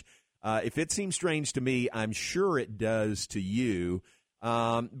orange. If it seems strange to me, I'm sure it does to you.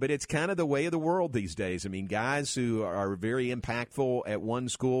 But it's kind of the way of the world these days. I mean, guys who are very impactful at one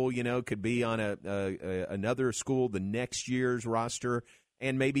school, could be on another school the next year's roster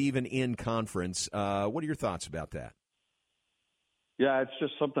and maybe even in conference. What are your thoughts about that? Yeah, it's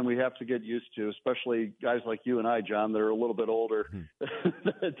just something we have to get used to, especially guys like you and I, John, that are a little bit older,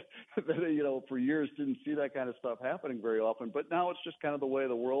 that for years didn't see that kind of stuff happening very often. But now it's just kind of the way of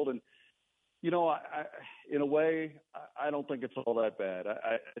the world. And, I in a way, I don't think it's all that bad.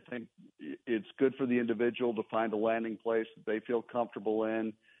 I think it's good for the individual to find a landing place that they feel comfortable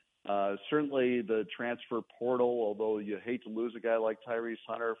in. Certainly the transfer portal, although you hate to lose a guy like Tyrese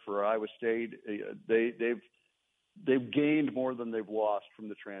Hunter for Iowa State, they've gained more than they've lost from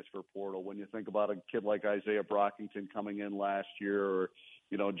the transfer portal. When you think about a kid like Isaiah Brockington coming in last year, or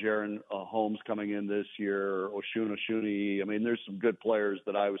Jaron Holmes coming in this year, or Oshun Oshuni. I mean, there's some good players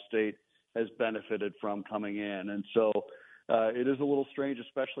that Iowa State has benefited from coming in. And so it is a little strange,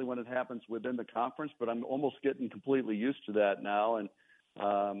 especially when it happens within the conference, but I'm almost getting completely used to that now. And,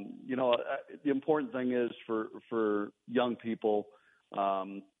 the important thing is for young people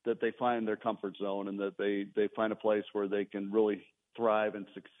that they find their comfort zone and that they find a place where they can really thrive and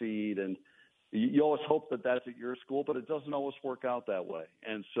succeed. And you always hope that that's at your school, but it doesn't always work out that way.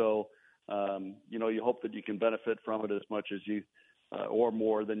 And so, you hope that you can benefit from it as much as you or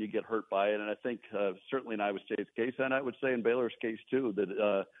more than you get hurt by it. And I think certainly in Iowa State's case, and I would say in Baylor's case too,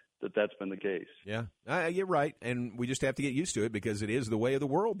 that's been the case. Yeah, you're right. And we just have to get used to it because it is the way of the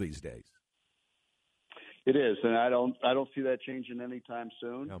world these days. It is, and I don't see that changing anytime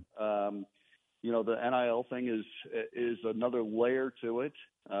soon. No. The NIL thing is another layer to it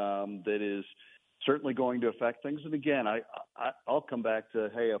that is certainly going to affect things. And again, I'll come back to,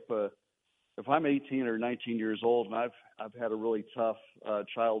 hey, if I'm 18 or 19 years old and I've had a really tough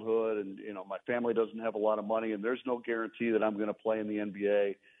childhood, and my family doesn't have a lot of money, and there's no guarantee that I'm going to play in the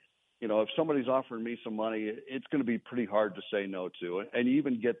NBA. If somebody's offering me some money, it's going to be pretty hard to say no to, and you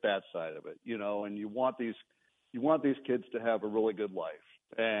even get that side of it, and you want these kids to have a really good life.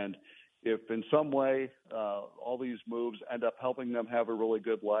 And if in some way all these moves end up helping them have a really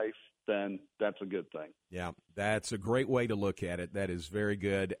good life, then that's a good thing. Yeah, that's a great way to look at it. That is very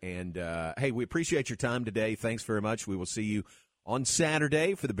good. And, hey, we appreciate your time today. Thanks very much. We will see you on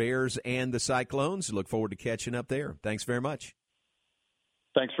Saturday for the Bears and the Cyclones. Look forward to catching up there. Thanks very much.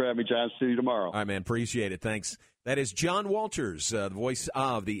 Thanks for having me, John. See you tomorrow. All right, man. Appreciate it. Thanks. That is John Walters, the voice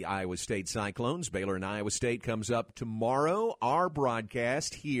of the Iowa State Cyclones. Baylor and Iowa State comes up tomorrow. Our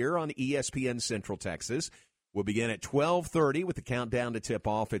broadcast here on ESPN Central Texas will begin at 12:30 with the countdown to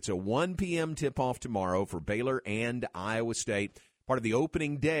tip-off. It's a 1 p.m. tip-off tomorrow for Baylor and Iowa State, part of the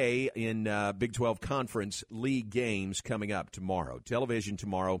opening day in Big 12 Conference League games coming up tomorrow. Television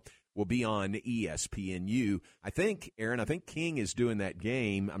tomorrow will be on ESPNU. I think King is doing that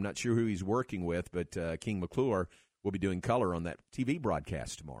game. I'm not sure who he's working with, but King McClure will be doing color on that TV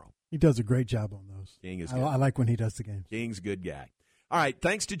broadcast tomorrow. He does a great job on those. King is good. I like when he does the games. King's a good guy. All right,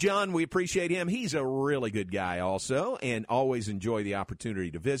 thanks to John. We appreciate him. He's a really good guy also, and always enjoy the opportunity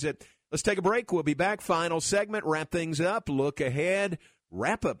to visit. Let's take a break. We'll be back. Final segment, wrap things up, look ahead,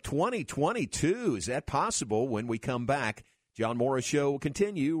 wrap up 2022. Is that possible when we come back? John Morris Show will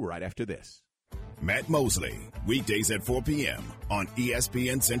continue right after this. Matt Mosley, weekdays at 4 p.m. on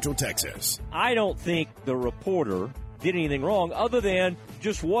ESPN Central Texas. I don't think the reporter did anything wrong other than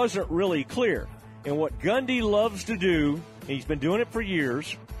just wasn't really clear. And what Gundy loves to do, he's been doing it for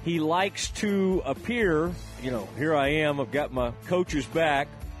years, he likes to appear, here I am, I've got my coach's back,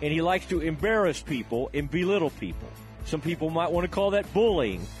 and he likes to embarrass people and belittle people. Some people might want to call that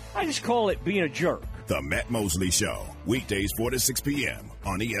bullying. I just call it being a jerk. The Matt Mosley Show, weekdays 4 to 6 p.m.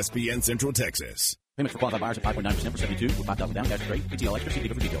 on ESPN Central Texas. Payments for qualified buyers at 5.9% for 72 with 5,000 down, cash rate, PTL extra, see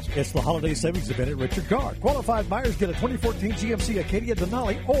dealer for details. It's the holiday savings event at Richard Carr. Qualified buyers get a 2014 GMC Acadia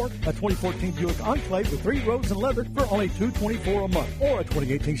Denali or a 2014 Buick Enclave with 3 rows and leather for only $224 a month, or a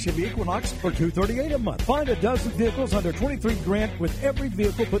 2018 Chevy Equinox for $238 a month. Find a dozen vehicles under $23,000 with every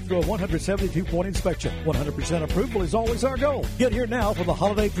vehicle put through a 172-point inspection. 100% approval is always our goal. Get here now for the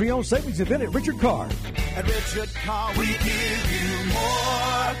holiday pre-owned savings event at Richard Carr. At Richard Carr, we give you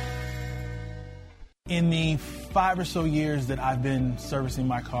more. In the 5 or so years that I've been servicing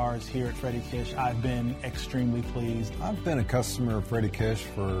my cars here at Freddie Kish, I've been extremely pleased. I've been a customer of Freddie Kish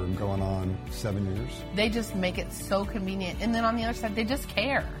for going on 7 years. They just make it so convenient. And then on the other side, they just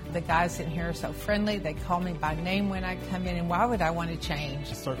care. The guys in here are so friendly. They call me by name when I come in, and why would I want to change?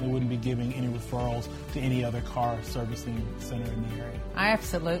 I certainly wouldn't be giving any referrals to any other car servicing center in the area. I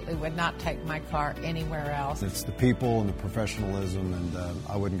absolutely would not take my car anywhere else. It's the people and the professionalism, and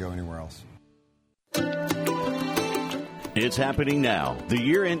I wouldn't go anywhere else. It's happening now. The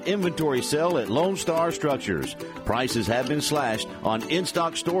year-end inventory sale at Lone Star Structures. Prices have been slashed on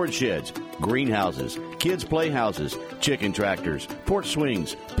in-stock storage sheds, greenhouses, kids' playhouses, chicken tractors, porch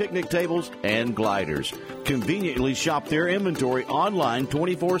swings, picnic tables, and gliders. Conveniently shop their inventory online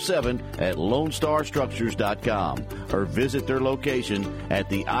 24/7 at LoneStarStructures.com or visit their location at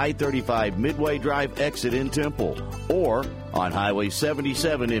the I-35 Midway Drive exit in Temple or on Highway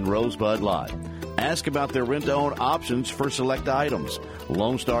 77 in Rosebud Lot. Ask about their rent-to-own options for select items.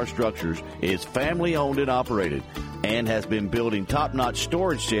 Lone Star Structures is family-owned and operated and has been building top-notch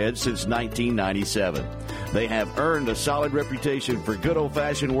storage sheds since 1997. They have earned a solid reputation for good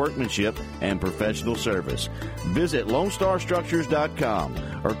old-fashioned workmanship and professional service. Visit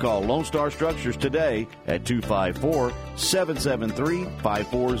LoneStarStructures.com or call Lone Star Structures today at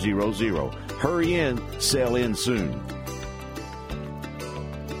 254-773-5400. Hurry in, sell in soon.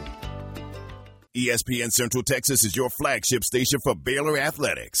 ESPN Central Texas is your flagship station for Baylor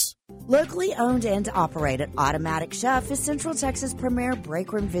Athletics. Locally owned and operated, Automatic Chef is Central Texas' premier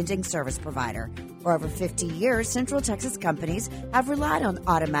breakroom vending service provider. For over 50 years, Central Texas companies have relied on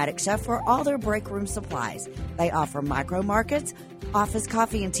Automatic Chef for all their breakroom supplies. They offer micro markets, office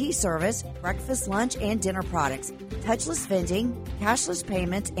coffee and tea service, breakfast, lunch, and dinner products, touchless vending, cashless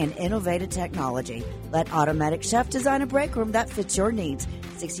payments, and innovative technology. Let Automatic Chef design a breakroom that fits your needs.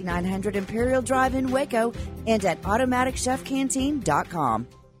 6900 Imperial Drive in Waco and at AutomaticChefCanteen.com.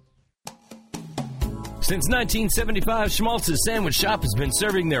 Since 1975, Schmaltz's Sandwich Shop has been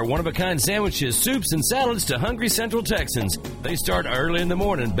serving their one-of-a-kind sandwiches, soups, and salads to hungry Central Texans. They start early in the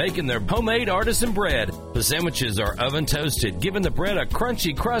morning baking their homemade artisan bread. The sandwiches are oven-toasted, giving the bread a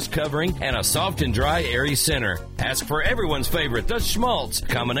crunchy crust covering and a soft and dry, airy center. Ask for everyone's favorite, the Schmaltz,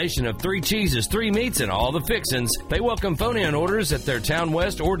 combination of 3 cheeses, 3 meats, and all the fixins. They welcome phone-in orders at their Town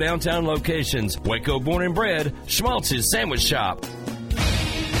West or downtown locations. Waco born and bred, Schmaltz's Sandwich Shop.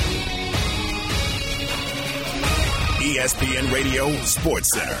 ESPN Radio Sports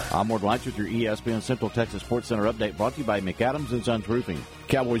Center. I'm Ward Blanch with your ESPN Central Texas Sports Center update brought to you by McAdams and Sons Roofing.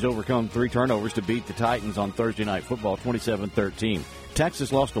 Cowboys overcome 3 turnovers to beat the Titans on Thursday Night Football 27-13.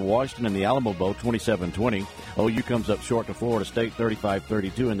 Texas lost to Washington in the Alamo Bowl 27-20. OU comes up short to Florida State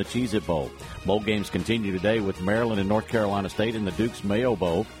 35-32 in the Cheez-It Bowl. Bowl games continue today with Maryland and North Carolina State in the Duke's Mayo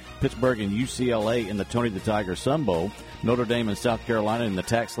Bowl. Pittsburgh and UCLA in the Tony the Tiger Sun Bowl, Notre Dame and South Carolina in the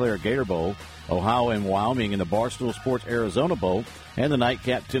TaxSlayer Gator Bowl, Ohio and Wyoming in the Barstool Sports Arizona Bowl, and the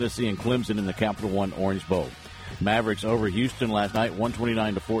nightcap Tennessee and Clemson in the Capital One Orange Bowl. Mavericks over Houston last night,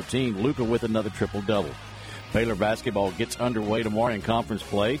 129-14. Luka with another triple-double. Baylor basketball gets underway tomorrow in conference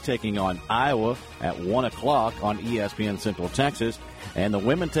play, taking on Iowa at 1 o'clock on ESPN Central Texas, and the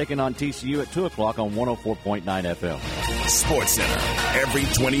women taking on TCU at 2 o'clock on 104.9 FM. Sports Center, every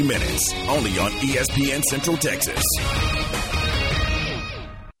 20 minutes, only on ESPN Central Texas.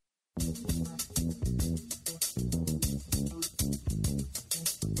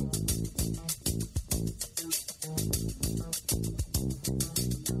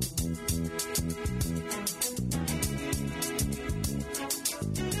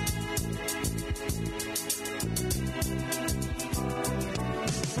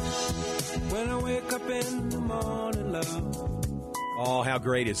 Oh, how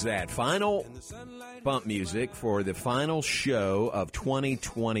great is that? Final bump music for the final show of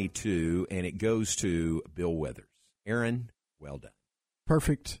 2022, and it goes to Bill Withers. Aaron, well done.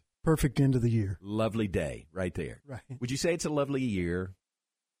 Perfect end of the year. Lovely day right there. Right. Would you say it's a lovely year?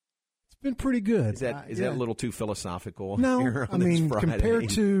 It's been pretty good. Is that a little too philosophical? No, I mean, compared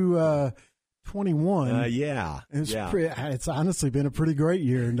to 21, it's honestly been a pretty great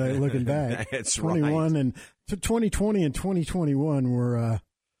year looking back. That's 21 right. And 2020 and 2021 were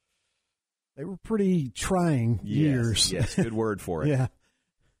they were pretty trying years. Yes, good word for it.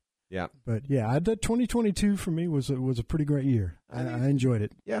 Yeah. But 2022 for me was a pretty great year. I enjoyed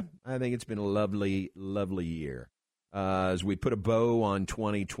it. Yeah, I think it's been a lovely, lovely year. As we put a bow on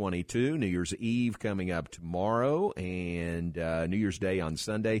 2022, New Year's Eve coming up tomorrow, and New Year's Day on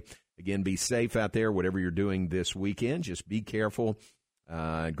Sunday. Again, be safe out there, whatever you're doing this weekend. Just be careful.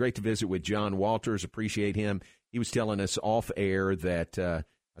 Great to visit with John Walters. Appreciate him. He was telling us off air that I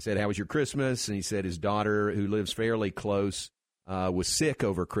said, "How was your Christmas?" And he said his daughter, who lives fairly close, was sick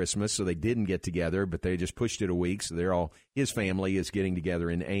over Christmas, so they didn't get together, but they just pushed it a week. So his family is getting together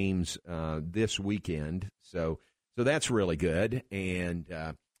in Ames this weekend. So that's really good. And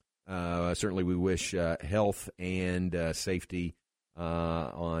certainly we wish health and safety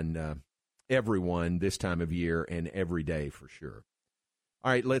on everyone this time of year and every day for sure.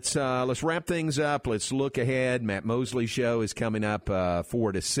 All right, let's wrap things up. Let's look ahead. Matt Mosley Show is coming up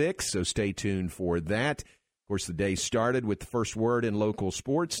 4 to 6, so stay tuned for that. Of course, the day started with the first word in local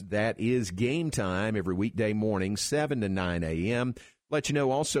sports. That is Game Time every weekday morning, 7 to 9 a.m. Let you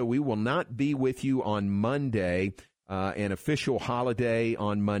know also we will not be with you on Monday, an official holiday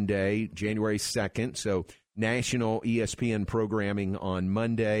on Monday, January 2nd, so national ESPN programming on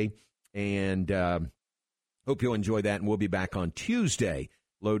Monday, and hope you'll enjoy that, and we'll be back on Tuesday,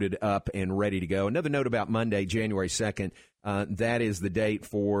 loaded up and ready to go. Another note about Monday, January 2nd, that is the date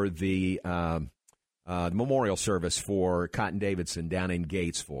for the memorial service for Cotton Davidson down in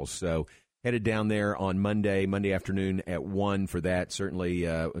Gatesville. So headed down there on Monday afternoon at 1 for that. Certainly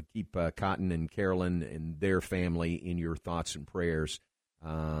keep Cotton and Carolyn and their family in your thoughts and prayers,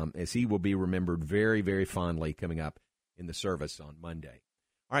 as he will be remembered very, very fondly coming up in the service on Monday.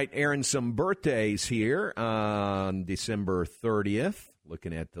 All right, Aaron, some birthdays here on December 30th.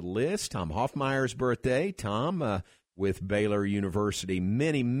 Looking at the list, Tom Hoffmeyer's birthday. Tom with Baylor University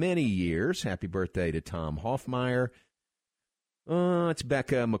many, many years. Happy birthday to Tom Hoffmeyer. It's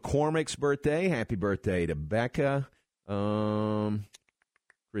Becca McCormick's birthday. Happy birthday to Becca.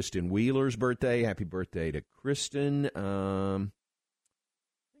 Kristen Wheeler's birthday. Happy birthday to Kristen.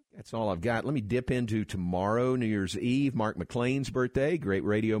 That's all I've got. Let me dip into tomorrow, New Year's Eve. Mark McLean's birthday, great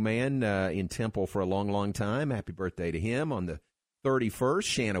radio man in Temple for a long, long time. Happy birthday to him on the 31st.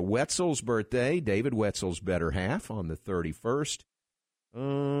 Shanna Wetzel's birthday, David Wetzel's better half on the 31st.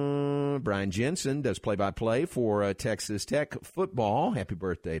 Brian Jensen does play-by-play for Texas Tech football. Happy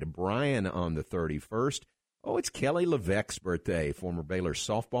birthday to Brian on the 31st. Oh, it's Kelly LeVeque's birthday, former Baylor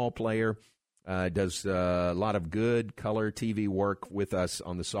softball player. Does a lot of good color TV work with us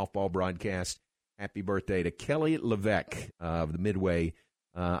on the softball broadcast. Happy birthday to Kelly LeVeque of the Midway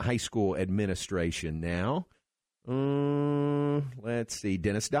High School administration now. Let's see.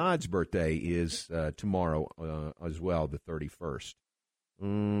 Dennis Dodd's birthday is tomorrow as well, the 31st.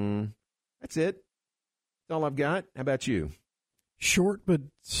 That's it. That's all I've got. How about you? Short but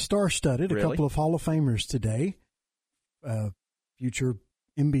star-studded. Really? A couple of Hall of Famers today. Future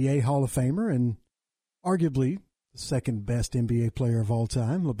NBA Hall of Famer and arguably the second best NBA player of all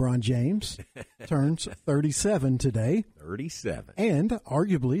time, LeBron James, turns 37 today. 37. And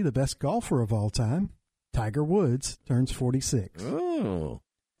arguably the best golfer of all time, Tiger Woods, turns 46. Oh.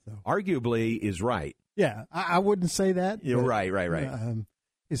 So. Arguably is right. Yeah, I wouldn't say that. You're right.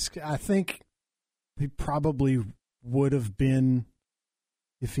 I think he probably would have been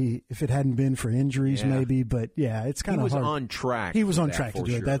if it hadn't been for injuries, maybe. But yeah, it's kind of hard. He was on track. He was on track to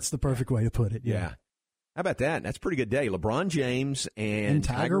do it. That's the perfect way to put it. Yeah. How about that? That's a pretty good day. LeBron James and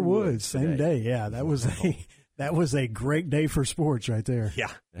Tiger Woods same day. Yeah, that was a great day for sports right there.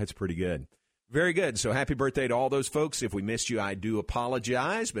 Yeah, that's pretty good. Very good. So happy birthday to all those folks. If we missed you, I do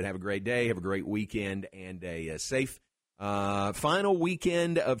apologize. But have a great day. Have a great weekend and a safe final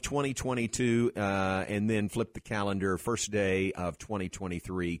weekend of 2022, and then flip the calendar. First day of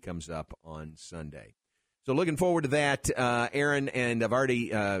 2023 comes up on Sunday. So looking forward to that, Aaron, and I've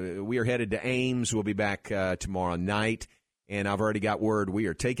already we are headed to Ames. We'll be back tomorrow night, and I've already got word we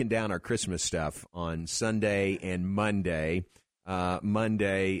are taking down our Christmas stuff on Sunday and Monday.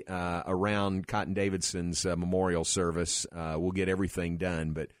 Monday around Cotton Davidson's memorial service, we'll get everything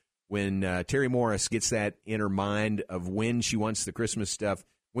done, but when Terry Morris gets that inner mind of when she wants the Christmas stuff,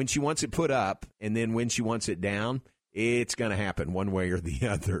 when she wants it put up, and then when she wants it down, it's going to happen one way or the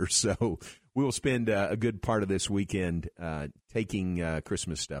other. So we'll spend a good part of this weekend taking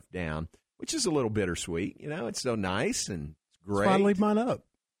Christmas stuff down, which is a little bittersweet. You know, it's so nice and it's great. I'll leave mine up.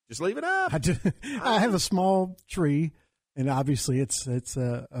 Just leave it up. I have a small tree, and obviously it's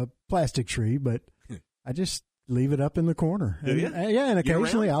a plastic tree, but I just leave it up in the corner. Do you? And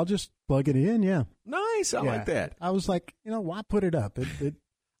occasionally I'll just plug it in, Nice. I like that. I was like, why put it up?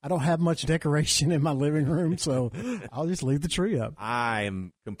 I don't have much decoration in my living room, so I'll just leave the tree up. I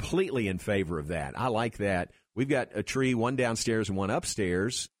am completely in favor of that. I like that. We've got a tree, one downstairs and one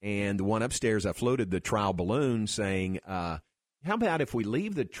upstairs, and the one upstairs I floated the trial balloon saying, how about if we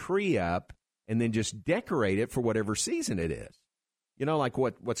leave the tree up and then just decorate it for whatever season it is? You know, like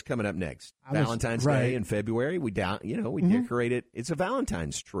what's coming up next? Valentine's Day in February. We decorate it. It's a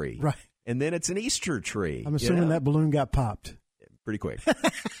Valentine's tree. Right. And then it's an Easter tree. I'm assuming that balloon got popped. Pretty quick.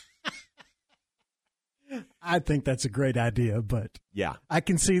 I think that's a great idea, but I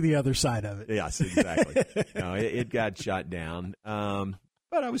can see the other side of it. Yes, exactly. No, it got shot down.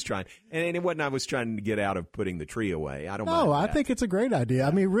 But I was trying. And it wasn't I was trying to get out of putting the tree away. I don't mind that. I think it's a great idea.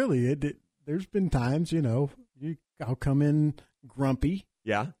 I mean, really, there's been times, I'll come in grumpy.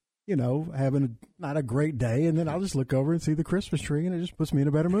 Yeah. Having not a great day, and then I'll just look over and see the Christmas tree, and it just puts me in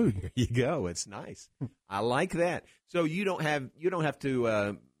a better mood. There you go. It's nice. I like that. So you don't have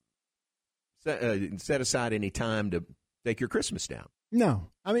to set aside any time to take your Christmas down. No.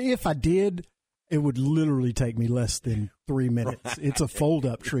 I mean, if I did, it would literally take me less than 3 minutes. Right. It's a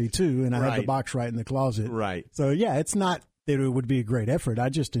fold-up tree, too, and I have the box right in the closet. Right. So, it's not that it would be a great effort. I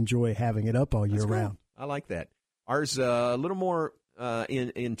just enjoy having it up all year round. I like that. Ours a little more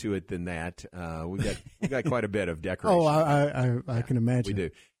into it than that. We got quite a bit of decoration. I can imagine. We do.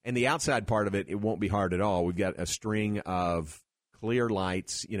 And the outside part of it won't be hard at all. We've got a string of clear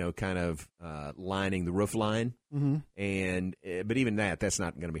lights, kind of lining the roof line. Mm-hmm. But even that's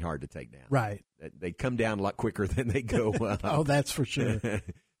not going to be hard to take down. Right. They come down a lot quicker than they go up. Oh, that's for sure.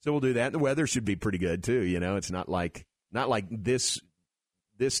 So we'll do that. The weather should be pretty good too. It's not like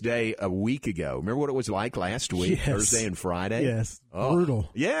this day a week ago. Remember what it was like last week, Thursday and Friday? Yes, brutal.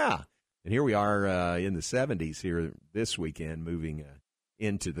 Yeah. And here we are in the 70s here this weekend, moving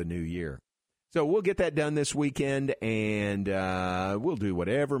into the new year. So we'll get that done this weekend, and we'll do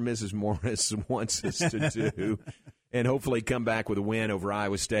whatever Mrs. Morris wants us to do, and hopefully come back with a win over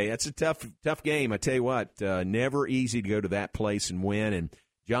Iowa State. That's a tough game. I tell you what, never easy to go to that place and win. And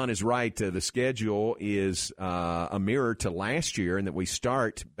John is right. The schedule is a mirror to last year in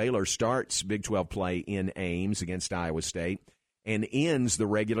that Baylor starts Big 12 play in Ames against Iowa State and ends the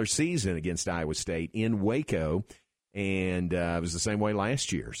regular season against Iowa State in Waco. And it was the same way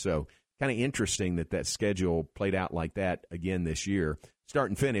last year. So kind of interesting that schedule played out like that again this year. Start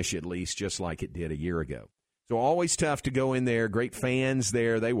and finish, at least, just like it did a year ago. So always tough to go in there. Great fans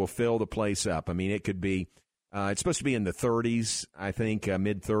there. They will fill the place up. I mean, it could be it's supposed to be in the 30s, I think,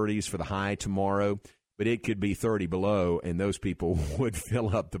 mid-30s for the high tomorrow, but it could be 30 below, and those people would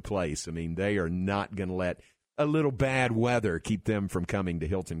fill up the place. I mean, they are not going to let a little bad weather keep them from coming to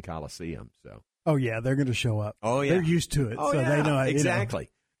Hilton Coliseum. So. Oh, yeah, they're going to show up. Oh, yeah. They're used to it, so they know. Exactly.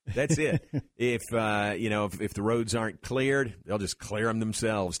 That's it. If if the roads aren't cleared, they'll just clear them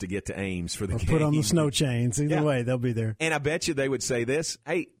themselves to get to Ames for the game. Put on the snow chains. Either way, they'll be there. And I bet you they would say this,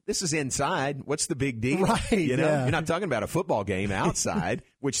 hey, this is inside. What's the big deal? Right, You're not talking about a football game outside,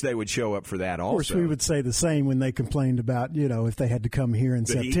 which they would show up for that also. Of course, we would say the same when they complained about, if they had to come here in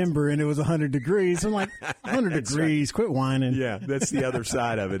September and it was 100 degrees. I'm like, 100 degrees, right. Quit whining. Yeah, that's the other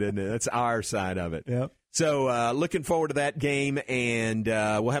side of it, isn't it? That's our side of it. Yep. So looking forward to that game, and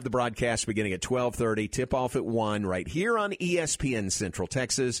we'll have the broadcast beginning at 12:30, tip-off at 1 right here on ESPN Central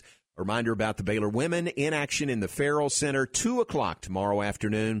Texas. A reminder about the Baylor women in action in the Farrell Center, 2 o'clock tomorrow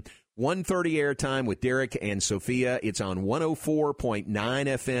afternoon, 1:30 airtime with Derek and Sophia. It's on 104.9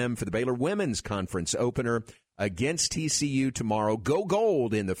 FM for the Baylor Women's Conference opener against TCU tomorrow. Go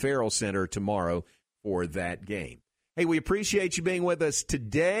Gold in the Farrell Center tomorrow for that game. Hey, we appreciate you being with us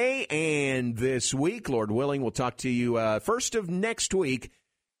today and this week. Lord willing, we'll talk to you first of next week.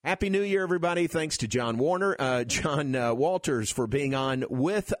 Happy New Year, everybody. Thanks to John Walters for being on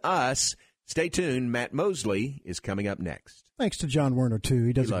with us. Stay tuned. Matt Mosley is coming up next. Thanks to John Werner, too.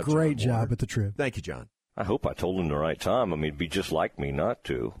 He does a great job at the Trib. Thank you, John. I hope I told him the right time. I mean, it'd be just like me not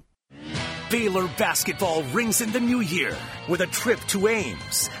to. Baylor basketball rings in the new year with a trip to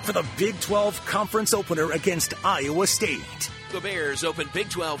Ames for the Big 12 Conference opener against Iowa State. The Bears open Big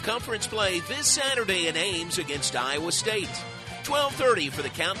 12 Conference play this Saturday in Ames against Iowa State. 12:30 for the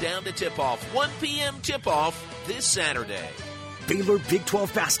countdown to tip-off. 1 p.m. tip-off this Saturday. Baylor Big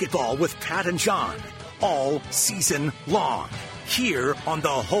 12 basketball with Pat and John all season long. Here on the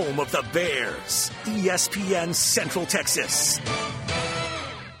home of the Bears, ESPN Central Texas.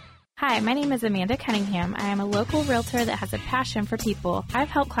 Hi, my name is Amanda Cunningham. I am a local realtor that has a passion for people. I've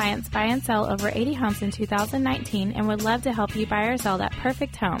helped clients buy and sell over 80 homes in 2019 and would love to help you buy or sell that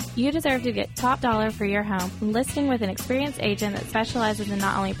perfect home. You deserve to get top dollar for your home. Listing with an experienced agent that specializes in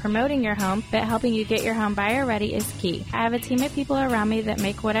not only promoting your home, but helping you get your home buyer ready is key. I have a team of people around me that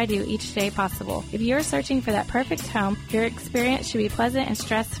make what I do each day possible. If you're searching for that perfect home, your experience should be pleasant and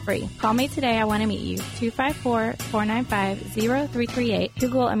stress-free. Call me today. I want to meet you. 254-495-0338.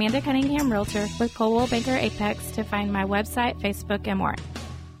 Google Amanda Cunningham Realtor with Coldwell Banker Apex to find my website, Facebook, and more.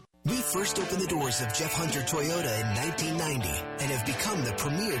 We first opened the doors of Jeff Hunter Toyota in 1990 and have become the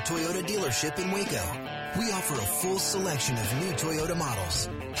premier Toyota dealership in Waco. We offer a full selection of new Toyota models,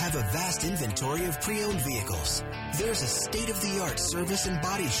 have a vast inventory of pre-owned vehicles. There's a state-of-the-art service and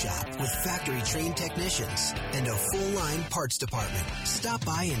body shop with factory-trained technicians and a full-line parts department. Stop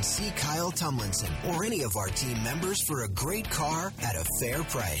by and see Kyle Tumlinson or any of our team members for a great car at a fair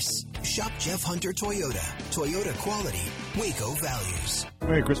price. Shop Jeff Hunter Toyota. Toyota quality, Waco values.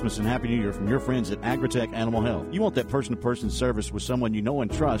 Merry Christmas and Happy New Year from your friends at Agritech Animal Health. You want that person-to-person service with someone you know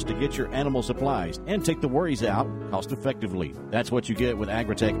and trust to get your animal supplies and take the worries out cost-effectively. That's what you get with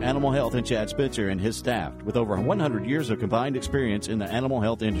Agritech Animal Health and Chad Spitzer and his staff. With over 100 years of combined experience in the animal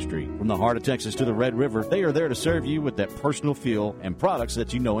health industry. From the heart of Texas to the Red River, they are there to serve you with that personal feel and products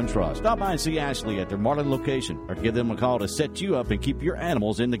that you know and trust. Stop by and see Ashley at their Marlin location or give them a call to set you up and keep your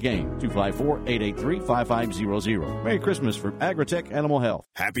animals in the game. 254-883-5500. Merry Christmas from Agritech Animal Health.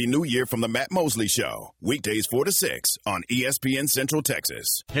 Happy New Year from the Matt Mosley Show. Weekdays 4 to 6 on ESPN Central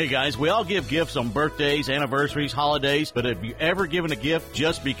Texas. Hey guys, we all give gifts on birthdays, anniversaries, holidays, but have you ever given a gift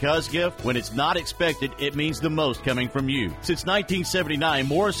just because gift? When it's not expected, it means the most coming from you. Since 1979,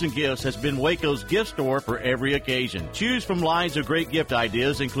 Morrison Gifts has been Waco's gift store for every occasion. Choose from lines of great gift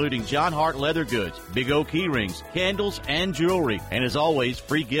ideas, including John Hart leather goods, Big O key rings, candles, and jewelry. And as always,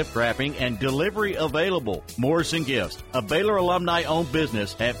 free gift wrapping and delivery available. Morrison Gifts, a Baylor alumni-owned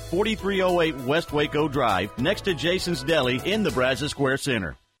business at 4308 West Waco Drive, next to Jason's Deli in the Brazos Square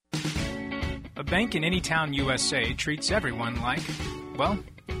Center. A bank in any town USA treats everyone like, well,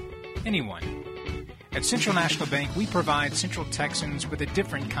 anyone. At Central National Bank, we provide Central Texans with a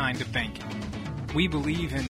different kind of banking. We believe in